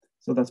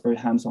 So that's very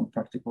hands-on,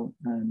 practical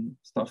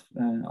stuff.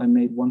 I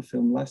made one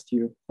film last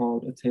year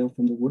called A Tale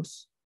from the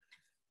Woods,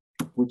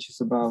 which is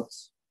about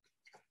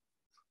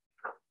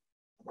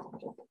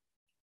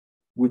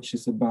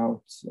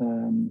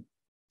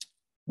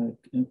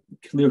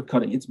clear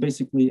cutting. It's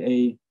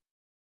basically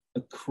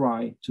a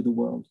cry to the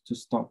world to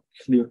stop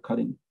clear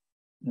cutting.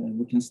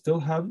 We can still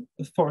have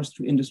a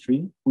forestry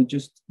industry. We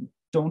just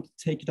don't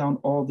take down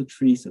all the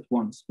trees at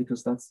once,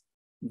 because that's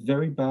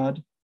very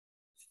bad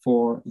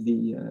for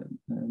the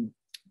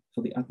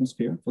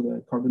atmosphere, for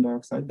the carbon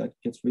dioxide that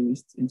gets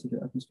released into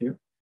the atmosphere.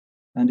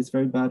 And it's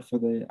very bad for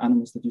the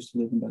animals that used to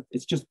live in that.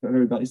 It's just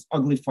very bad. It's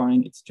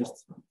uglifying. It's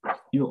just,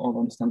 you all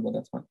understand what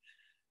that's like.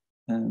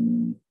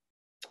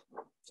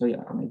 So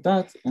yeah, I made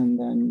that. And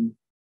then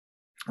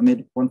I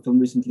made one film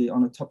recently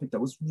on a topic that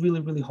was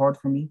really, really hard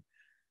for me.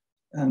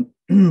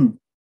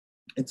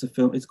 It's a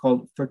film, it's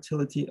called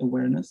Fertility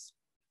Awareness.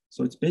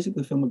 So it's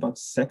basically a film about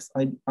sex.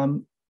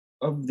 I'm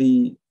of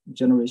the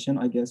generation,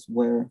 I guess,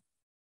 where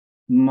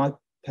my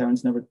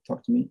parents never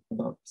talked to me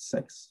about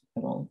sex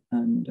at all.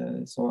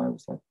 And so I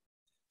was like,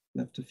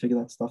 left to figure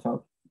that stuff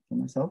out for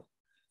myself.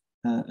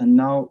 And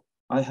now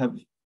I have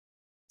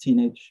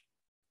teenage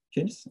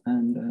kids.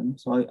 And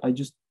so I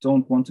just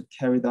don't want to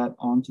carry that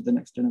on to the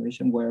next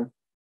generation, where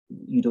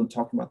you don't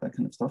talk about that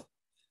kind of stuff.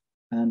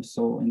 And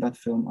so in that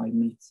film, I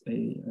meet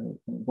a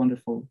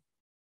wonderful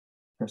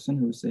person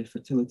who's a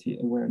fertility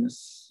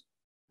awareness,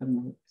 I don't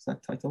know the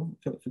exact title,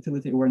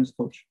 fertility awareness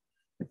coach,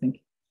 I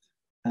think.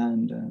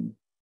 And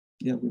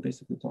yeah, we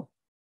basically talk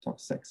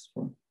sex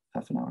for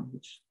half an hour,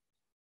 which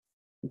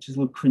is a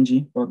little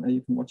cringy, but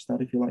you can watch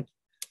that if you like.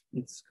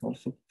 It's called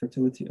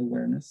Fertility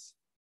Awareness.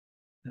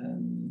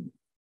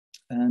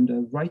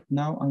 Right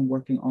now I'm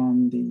working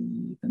on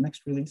the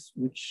next release,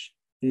 which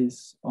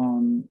is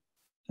on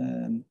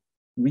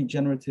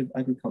regenerative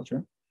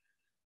agriculture.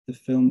 The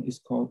film is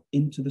called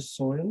Into the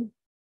Soil,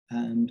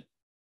 and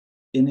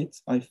in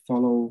it I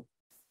follow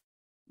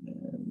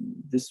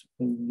this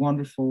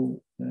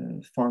wonderful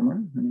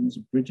farmer. Her name is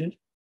Bridget,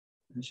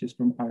 and she's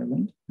from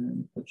Ireland,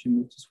 but she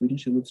moved to Sweden.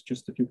 She lives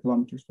just a few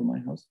kilometers from my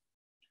house.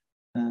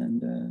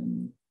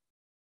 And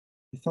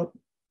I thought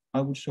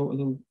I would show a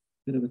little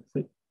bit of a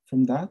clip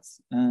from that.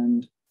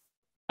 And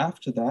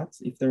after that,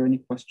 if there are any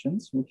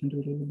questions, we can do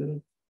a little bit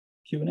of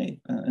Q&A.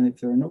 And if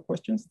there are no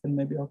questions, then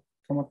maybe I'll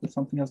come up with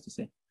something else to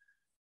say.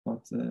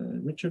 But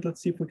Richard,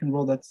 let's see if we can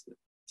roll that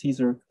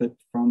teaser clip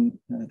from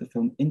the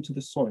film Into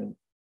the Soil.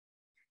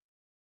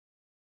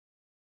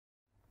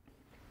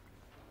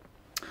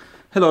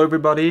 Hello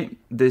everybody,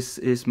 this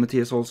is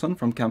Mattias Olsson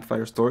from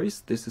Campfire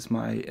Stories. This is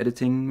my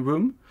editing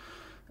room.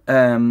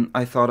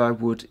 I thought I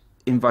would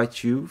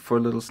invite you for a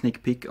little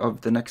sneak peek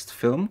of the next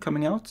film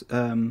coming out.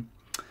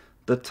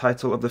 The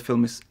title of the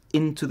film is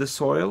Into the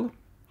Soil.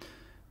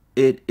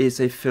 It is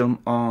a film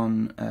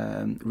on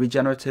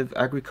regenerative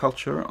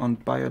agriculture, on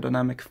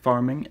biodynamic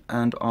farming,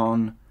 and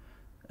on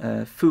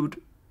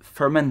food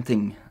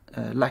fermenting,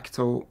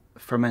 lacto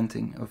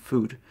fermenting of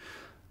food.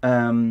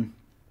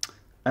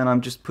 And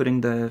I'm just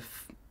putting the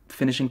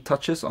finishing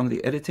touches on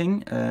the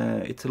editing.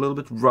 It's a little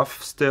bit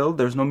rough still.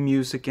 There's no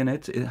music in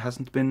it. It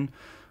hasn't been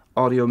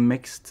audio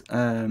mixed.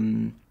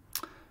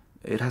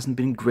 It hasn't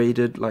been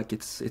graded. Like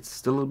it's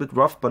still a little bit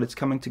rough, but it's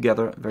coming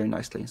together very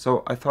nicely.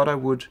 So I thought I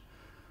would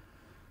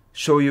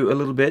show you a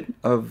little bit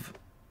of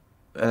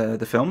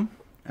the film.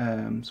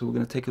 So we're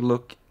going to take a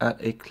look at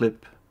a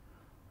clip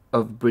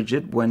of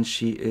Bridget when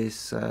she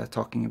is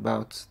talking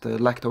about the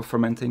lacto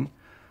fermenting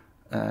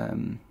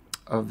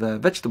of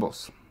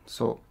vegetables.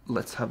 So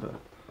let's have a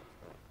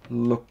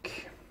look.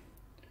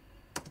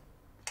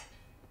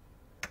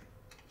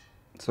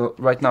 So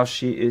right now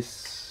she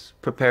is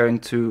preparing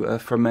to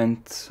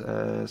ferment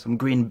some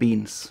green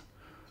beans.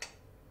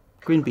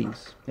 Green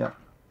beans, yeah.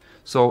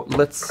 So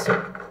let's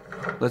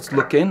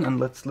look in and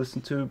let's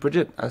listen to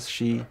Bridget as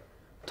she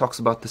talks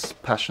about this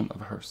passion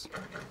of hers.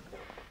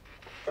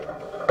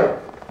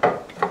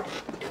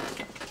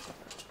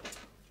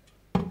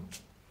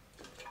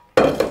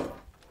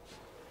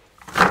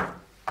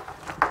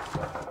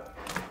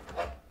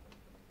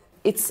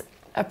 It's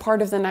a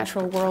part of the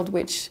natural world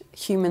which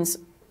humans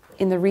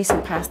in the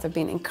recent past have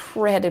been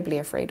incredibly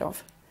afraid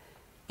of,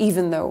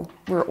 even though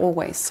we're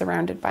always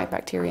surrounded by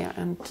bacteria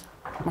and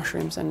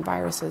mushrooms and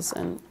viruses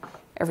and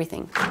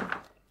everything.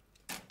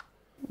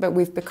 But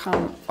we've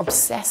become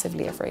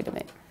obsessively afraid of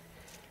it.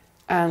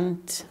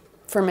 And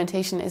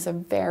fermentation is a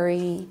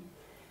very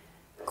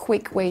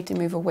quick way to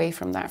move away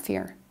from that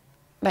fear.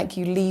 Like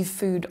you leave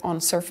food on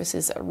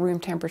surfaces at room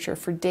temperature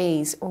for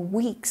days or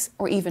weeks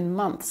or even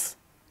months,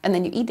 and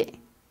then you eat it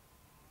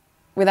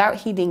without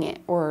heating it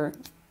or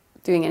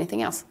doing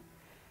anything else.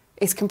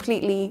 It's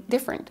completely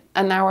different.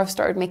 And now I've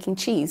started making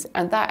cheese,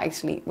 and that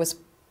actually was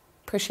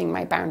pushing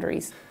my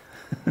boundaries.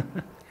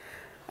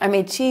 I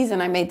made cheese,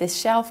 and I made this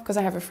shelf because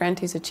I have a friend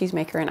who's a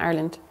cheesemaker in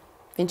Ireland,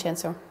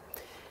 Jenkinson.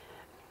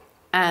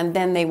 And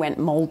then they went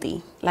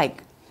moldy,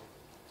 like,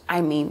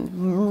 I mean,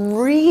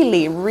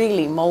 really,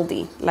 really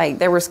moldy. Like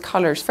there was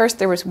colors. First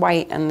there was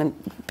white and a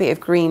bit of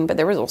green, but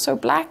there was also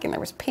black and there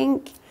was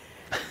pink.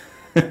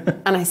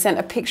 And I sent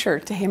a picture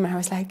to him, and I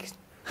was like,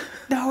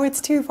 no, it's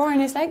too far.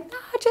 And he's like, no,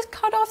 just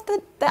cut off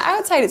the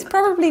outside. It's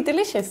probably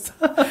delicious.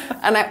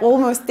 And I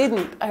almost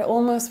didn't. I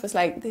almost was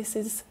like,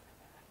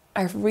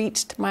 I've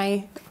reached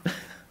my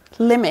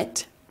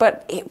limit.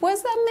 But it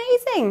was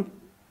amazing.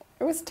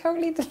 It was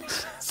totally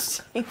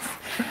delicious.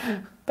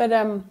 But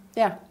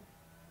yeah,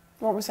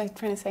 what was I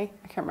trying to say?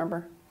 I can't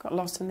remember. Got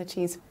lost in the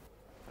cheese.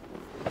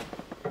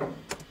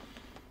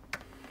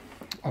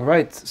 All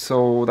right,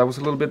 so that was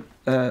a little bit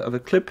of a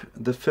clip.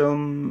 The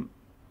film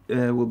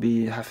will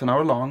be half an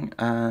hour long,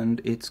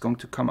 and it's going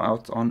to come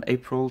out on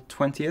April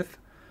 20th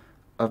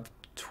of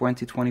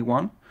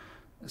 2021.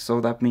 So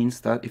that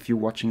means that if you're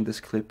watching this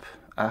clip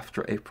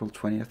after April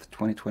 20th,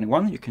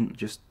 2021, you can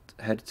just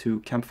head to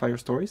Campfire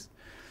Stories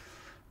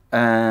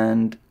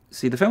and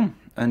see the film.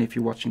 And if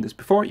you're watching this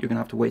before, you're going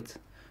to have to wait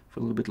for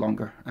a little bit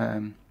longer.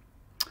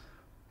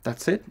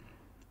 That's it.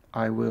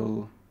 I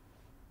will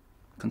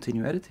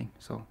continue editing.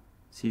 So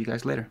see you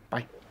guys later.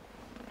 Bye.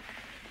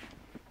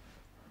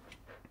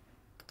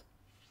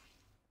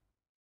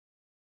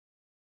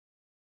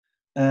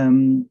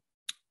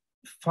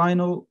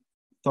 Final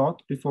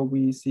thought before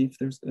we see if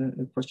there's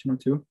a question or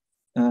two.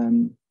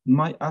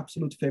 My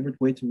absolute favorite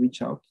way to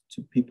reach out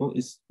to people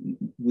is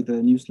with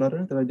a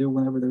newsletter that I do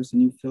whenever there's a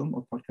new film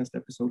or podcast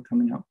episode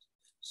coming out.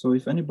 So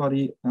if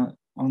anybody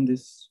on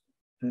this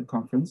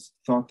conference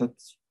thought that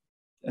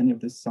any of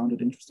this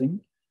sounded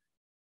interesting,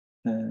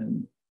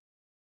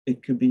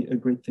 it could be a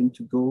great thing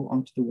to go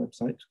onto the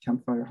website,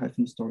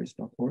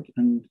 campfire-stories.org,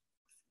 and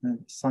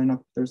sign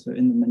up.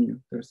 In the menu,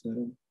 there's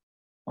an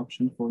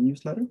option for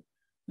newsletter,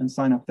 and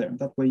sign up there.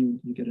 That way you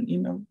get an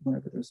email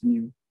whenever there's a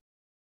new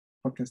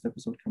podcast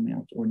episode coming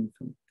out or new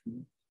film coming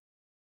out.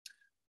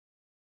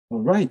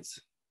 All right.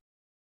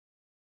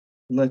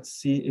 Let's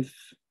see if,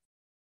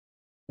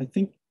 I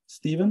think,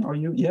 Stephen, are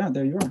you? Yeah,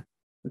 there you are.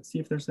 Let's see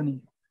if there's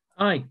any.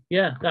 Hi,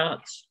 yeah,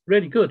 that's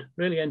really good.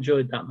 Really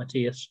enjoyed that,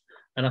 Mattias.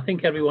 And I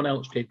think everyone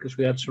else did, because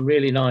we had some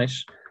really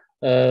nice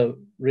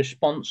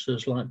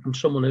responses, like from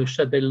someone who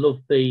said they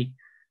loved the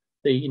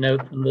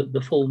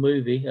full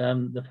movie,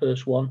 the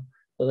first one,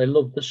 but they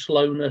loved the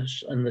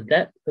slowness and the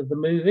depth of the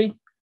movie.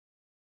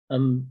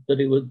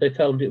 That they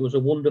found it was a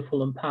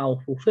wonderful and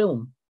powerful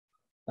film,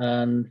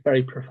 and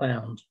very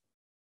profound.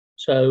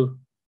 So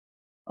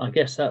I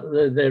guess that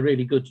they're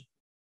really good,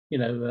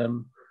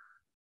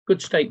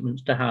 good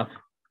statements to have.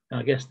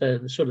 I guess they're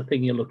the sort of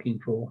thing you're looking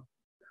for.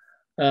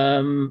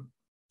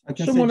 I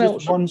can say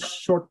just one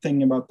short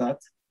thing about that.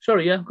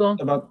 Sorry, yeah, go on.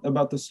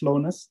 About the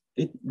slowness.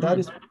 That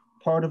is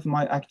part of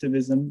my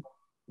activism.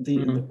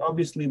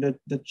 Obviously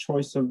the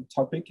choice of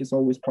topic is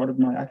always part of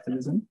my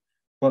activism,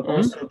 but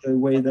also the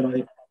way that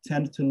I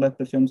tend to let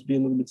the films be a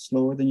little bit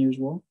slower than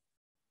usual,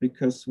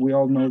 because we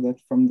all know that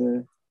from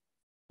the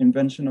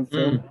invention of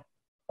film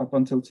up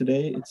until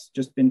today, it's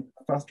just been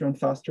faster and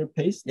faster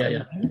paced.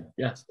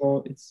 Yeah.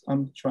 So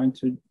I'm trying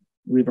to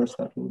reverse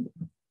that a little bit.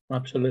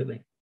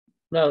 Absolutely.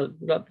 No,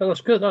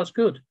 that's good. That's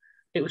good.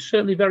 It was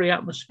certainly very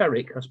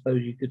atmospheric, I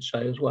suppose you could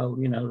say as well.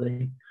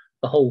 The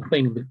whole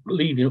thing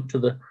leading up to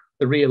the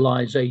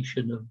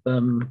realization of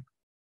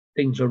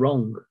things are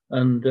wrong,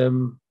 and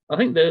I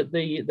think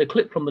the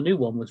clip from the new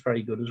one was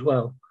very good as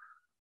well.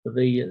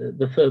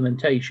 The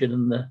fermentation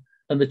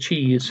and the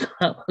cheese,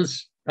 that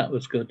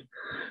was good.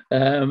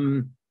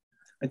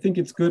 I think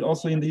it's good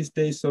also in these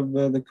days of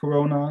the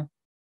Corona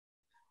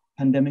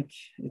pandemic.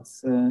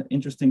 It's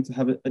interesting to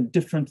have a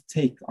different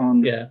take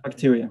on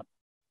bacteria.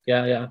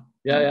 Yeah.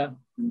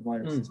 And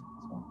viruses.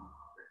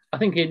 I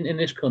think in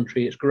this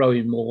country it's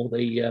growing more.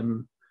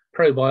 The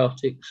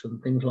probiotics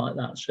and things like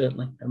that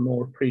certainly are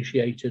more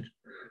appreciated.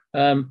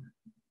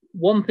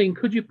 One thing,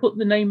 could you put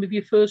the name of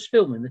your first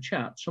film in the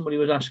chat? Somebody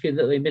was asking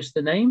that they missed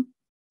the name.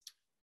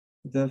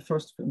 The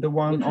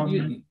one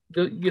on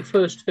your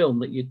first film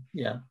that you,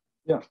 Yeah.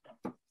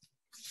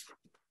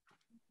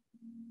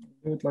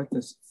 Do it like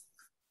this.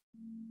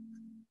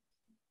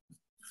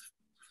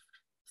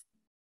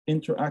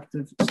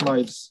 Interactive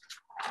slides.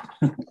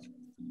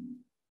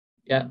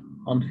 Yeah,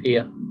 on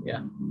Fear.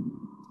 Yeah.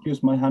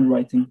 Excuse my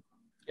handwriting.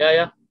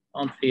 Yeah,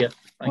 on Fear.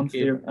 Thank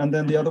you. Fear. And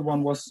then the other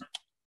one was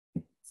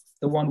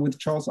the one with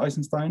Charles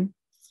Eisenstein.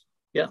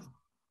 Yeah.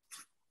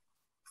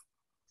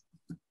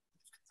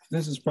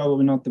 This is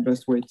probably not the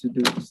best way to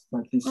do this,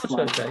 like these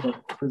slides. Okay.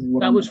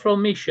 That was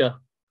from Misha.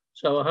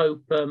 So I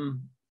hope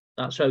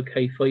that's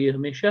okay for you,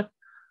 Misha.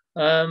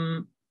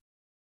 So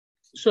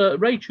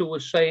Rachel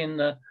was saying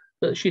that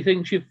she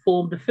thinks you've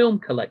formed a film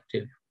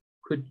collective.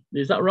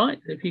 Is that right?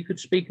 If you could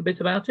speak a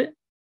bit about it.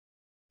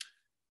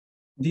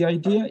 The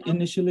idea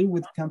initially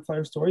with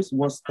Campfire Stories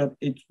was that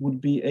it would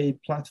be a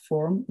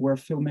platform where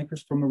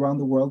filmmakers from around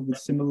the world with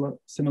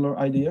similar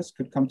ideas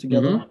could come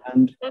together,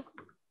 and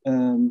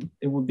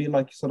it would be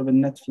like sort of a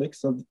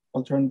Netflix of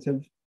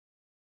alternative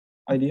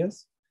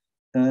ideas.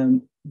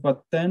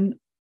 But then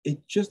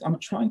I'm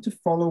trying to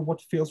follow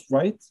what feels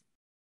right,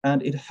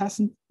 and it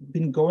hasn't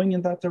been going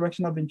in that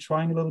direction. I've been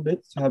trying a little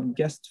bit to have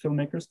guest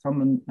filmmakers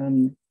come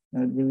and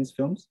release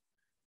films.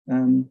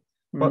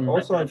 But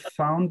also I've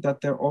found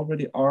that there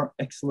already are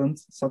excellent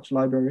such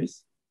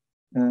libraries,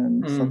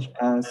 such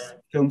as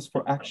Films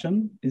for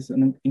Action is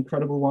an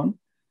incredible one.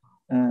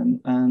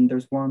 And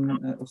there's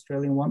one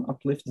Australian one,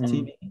 Uplift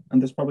TV,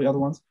 and there's probably other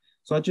ones.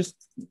 So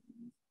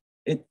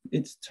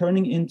it's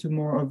turning into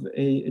more of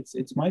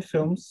it's my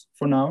films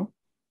for now.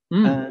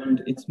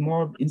 And it's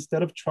more,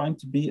 instead of trying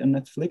to be a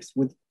Netflix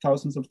with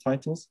thousands of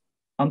titles,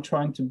 I'm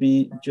trying to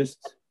be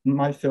just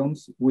my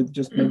films with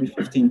just maybe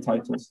 15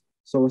 titles,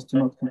 so as to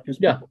not confuse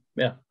people.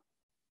 Yeah.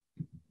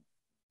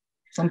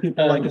 Some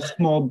people like a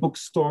small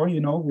bookstore,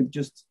 with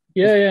just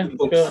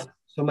books, sure.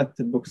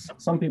 Selected books.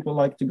 Some people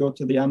like to go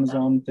to the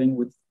Amazon thing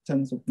with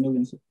tens of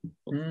millions of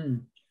books.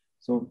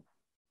 So,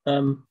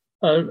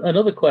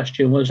 another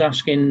question was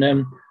asking,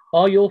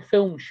 are your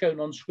films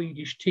shown on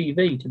Swedish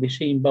TV to be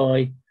seen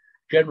by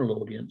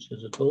general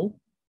audiences at all,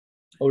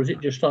 or is it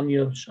just on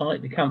your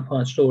site, the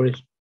Campfire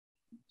Stories?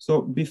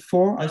 So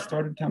before I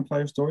started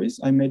Campfire Stories,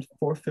 I made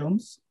 4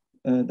 films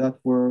that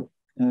were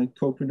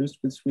co-produced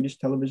with Swedish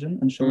television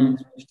and shown on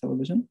Swedish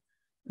television.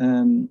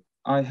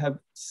 I have,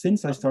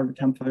 since I started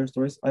Campfire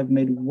Stories, I've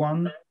made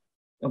one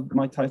of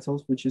my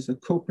titles, which is a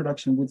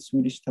co-production with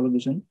Swedish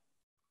television,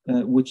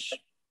 which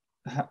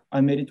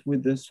I made it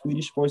with the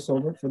Swedish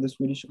voiceover for the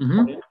Swedish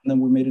audience, and then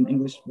we made an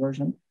English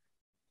version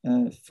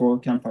for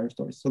Campfire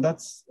Stories. So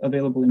that's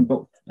available in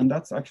both, and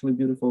that's actually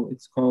beautiful.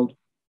 It's called,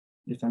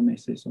 if I may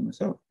say so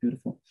myself,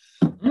 beautiful.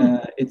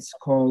 It's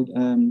called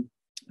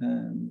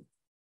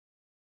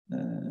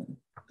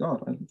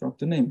God, I dropped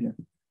the name here.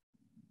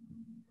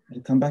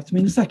 It'll come back to me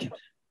in a second.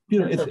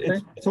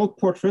 It's all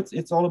portraits.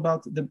 It's all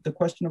about the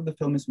question of the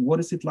film is, what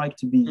is it like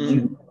to be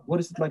you? What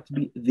is it like to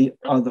be the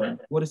other?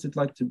 What is it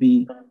like to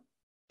be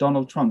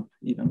Donald Trump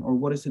even? Or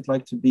what is it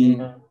like to be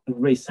a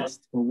racist?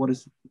 Or what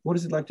is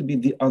it like to be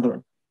the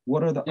other?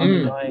 What are the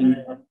underlying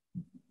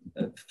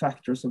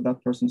factors of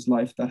that person's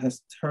life that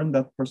has turned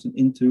that person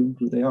into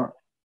who they are?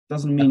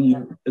 Doesn't mean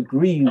you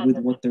agree with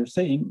what they're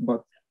saying,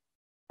 but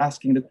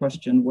asking the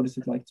question, what is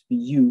it like to be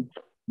you,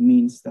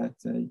 means that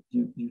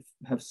you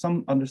have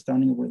some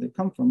understanding of where they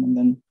come from, and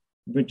then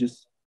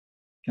bridges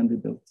can be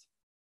built.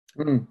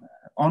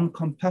 On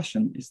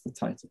Compassion is the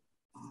title.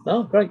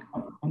 Oh, great.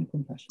 On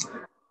Compassion.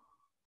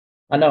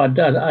 I know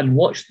I'd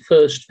watched the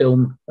first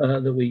film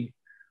that we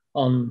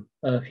on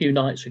a few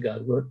nights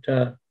ago,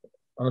 but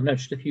I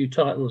noticed a few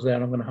titles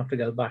there. I'm going to have to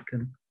go back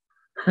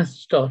and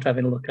start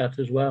having a look at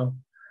as well.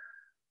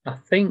 I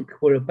think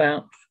we're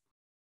about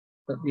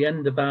at the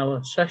end of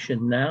our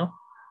session now.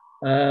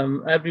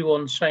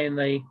 Everyone's saying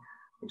it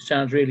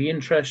sounds really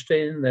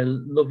interesting. They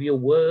love your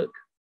work.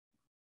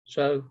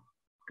 So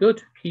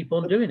good, keep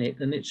on doing it.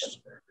 And it's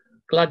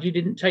glad you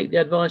didn't take the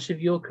advice of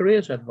your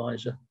careers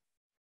advisor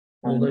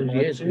all those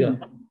years ago.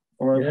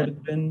 Or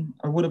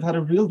I would have had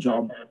a real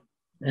job.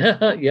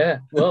 Yeah,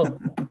 well,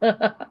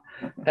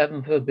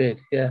 heaven forbid.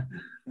 Yeah.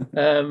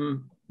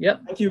 Yeah.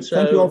 Thank you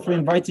all for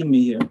inviting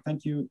me here.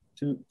 Thank you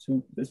for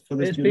this.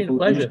 It's been a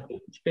pleasure.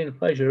 It's been a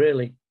pleasure,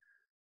 really.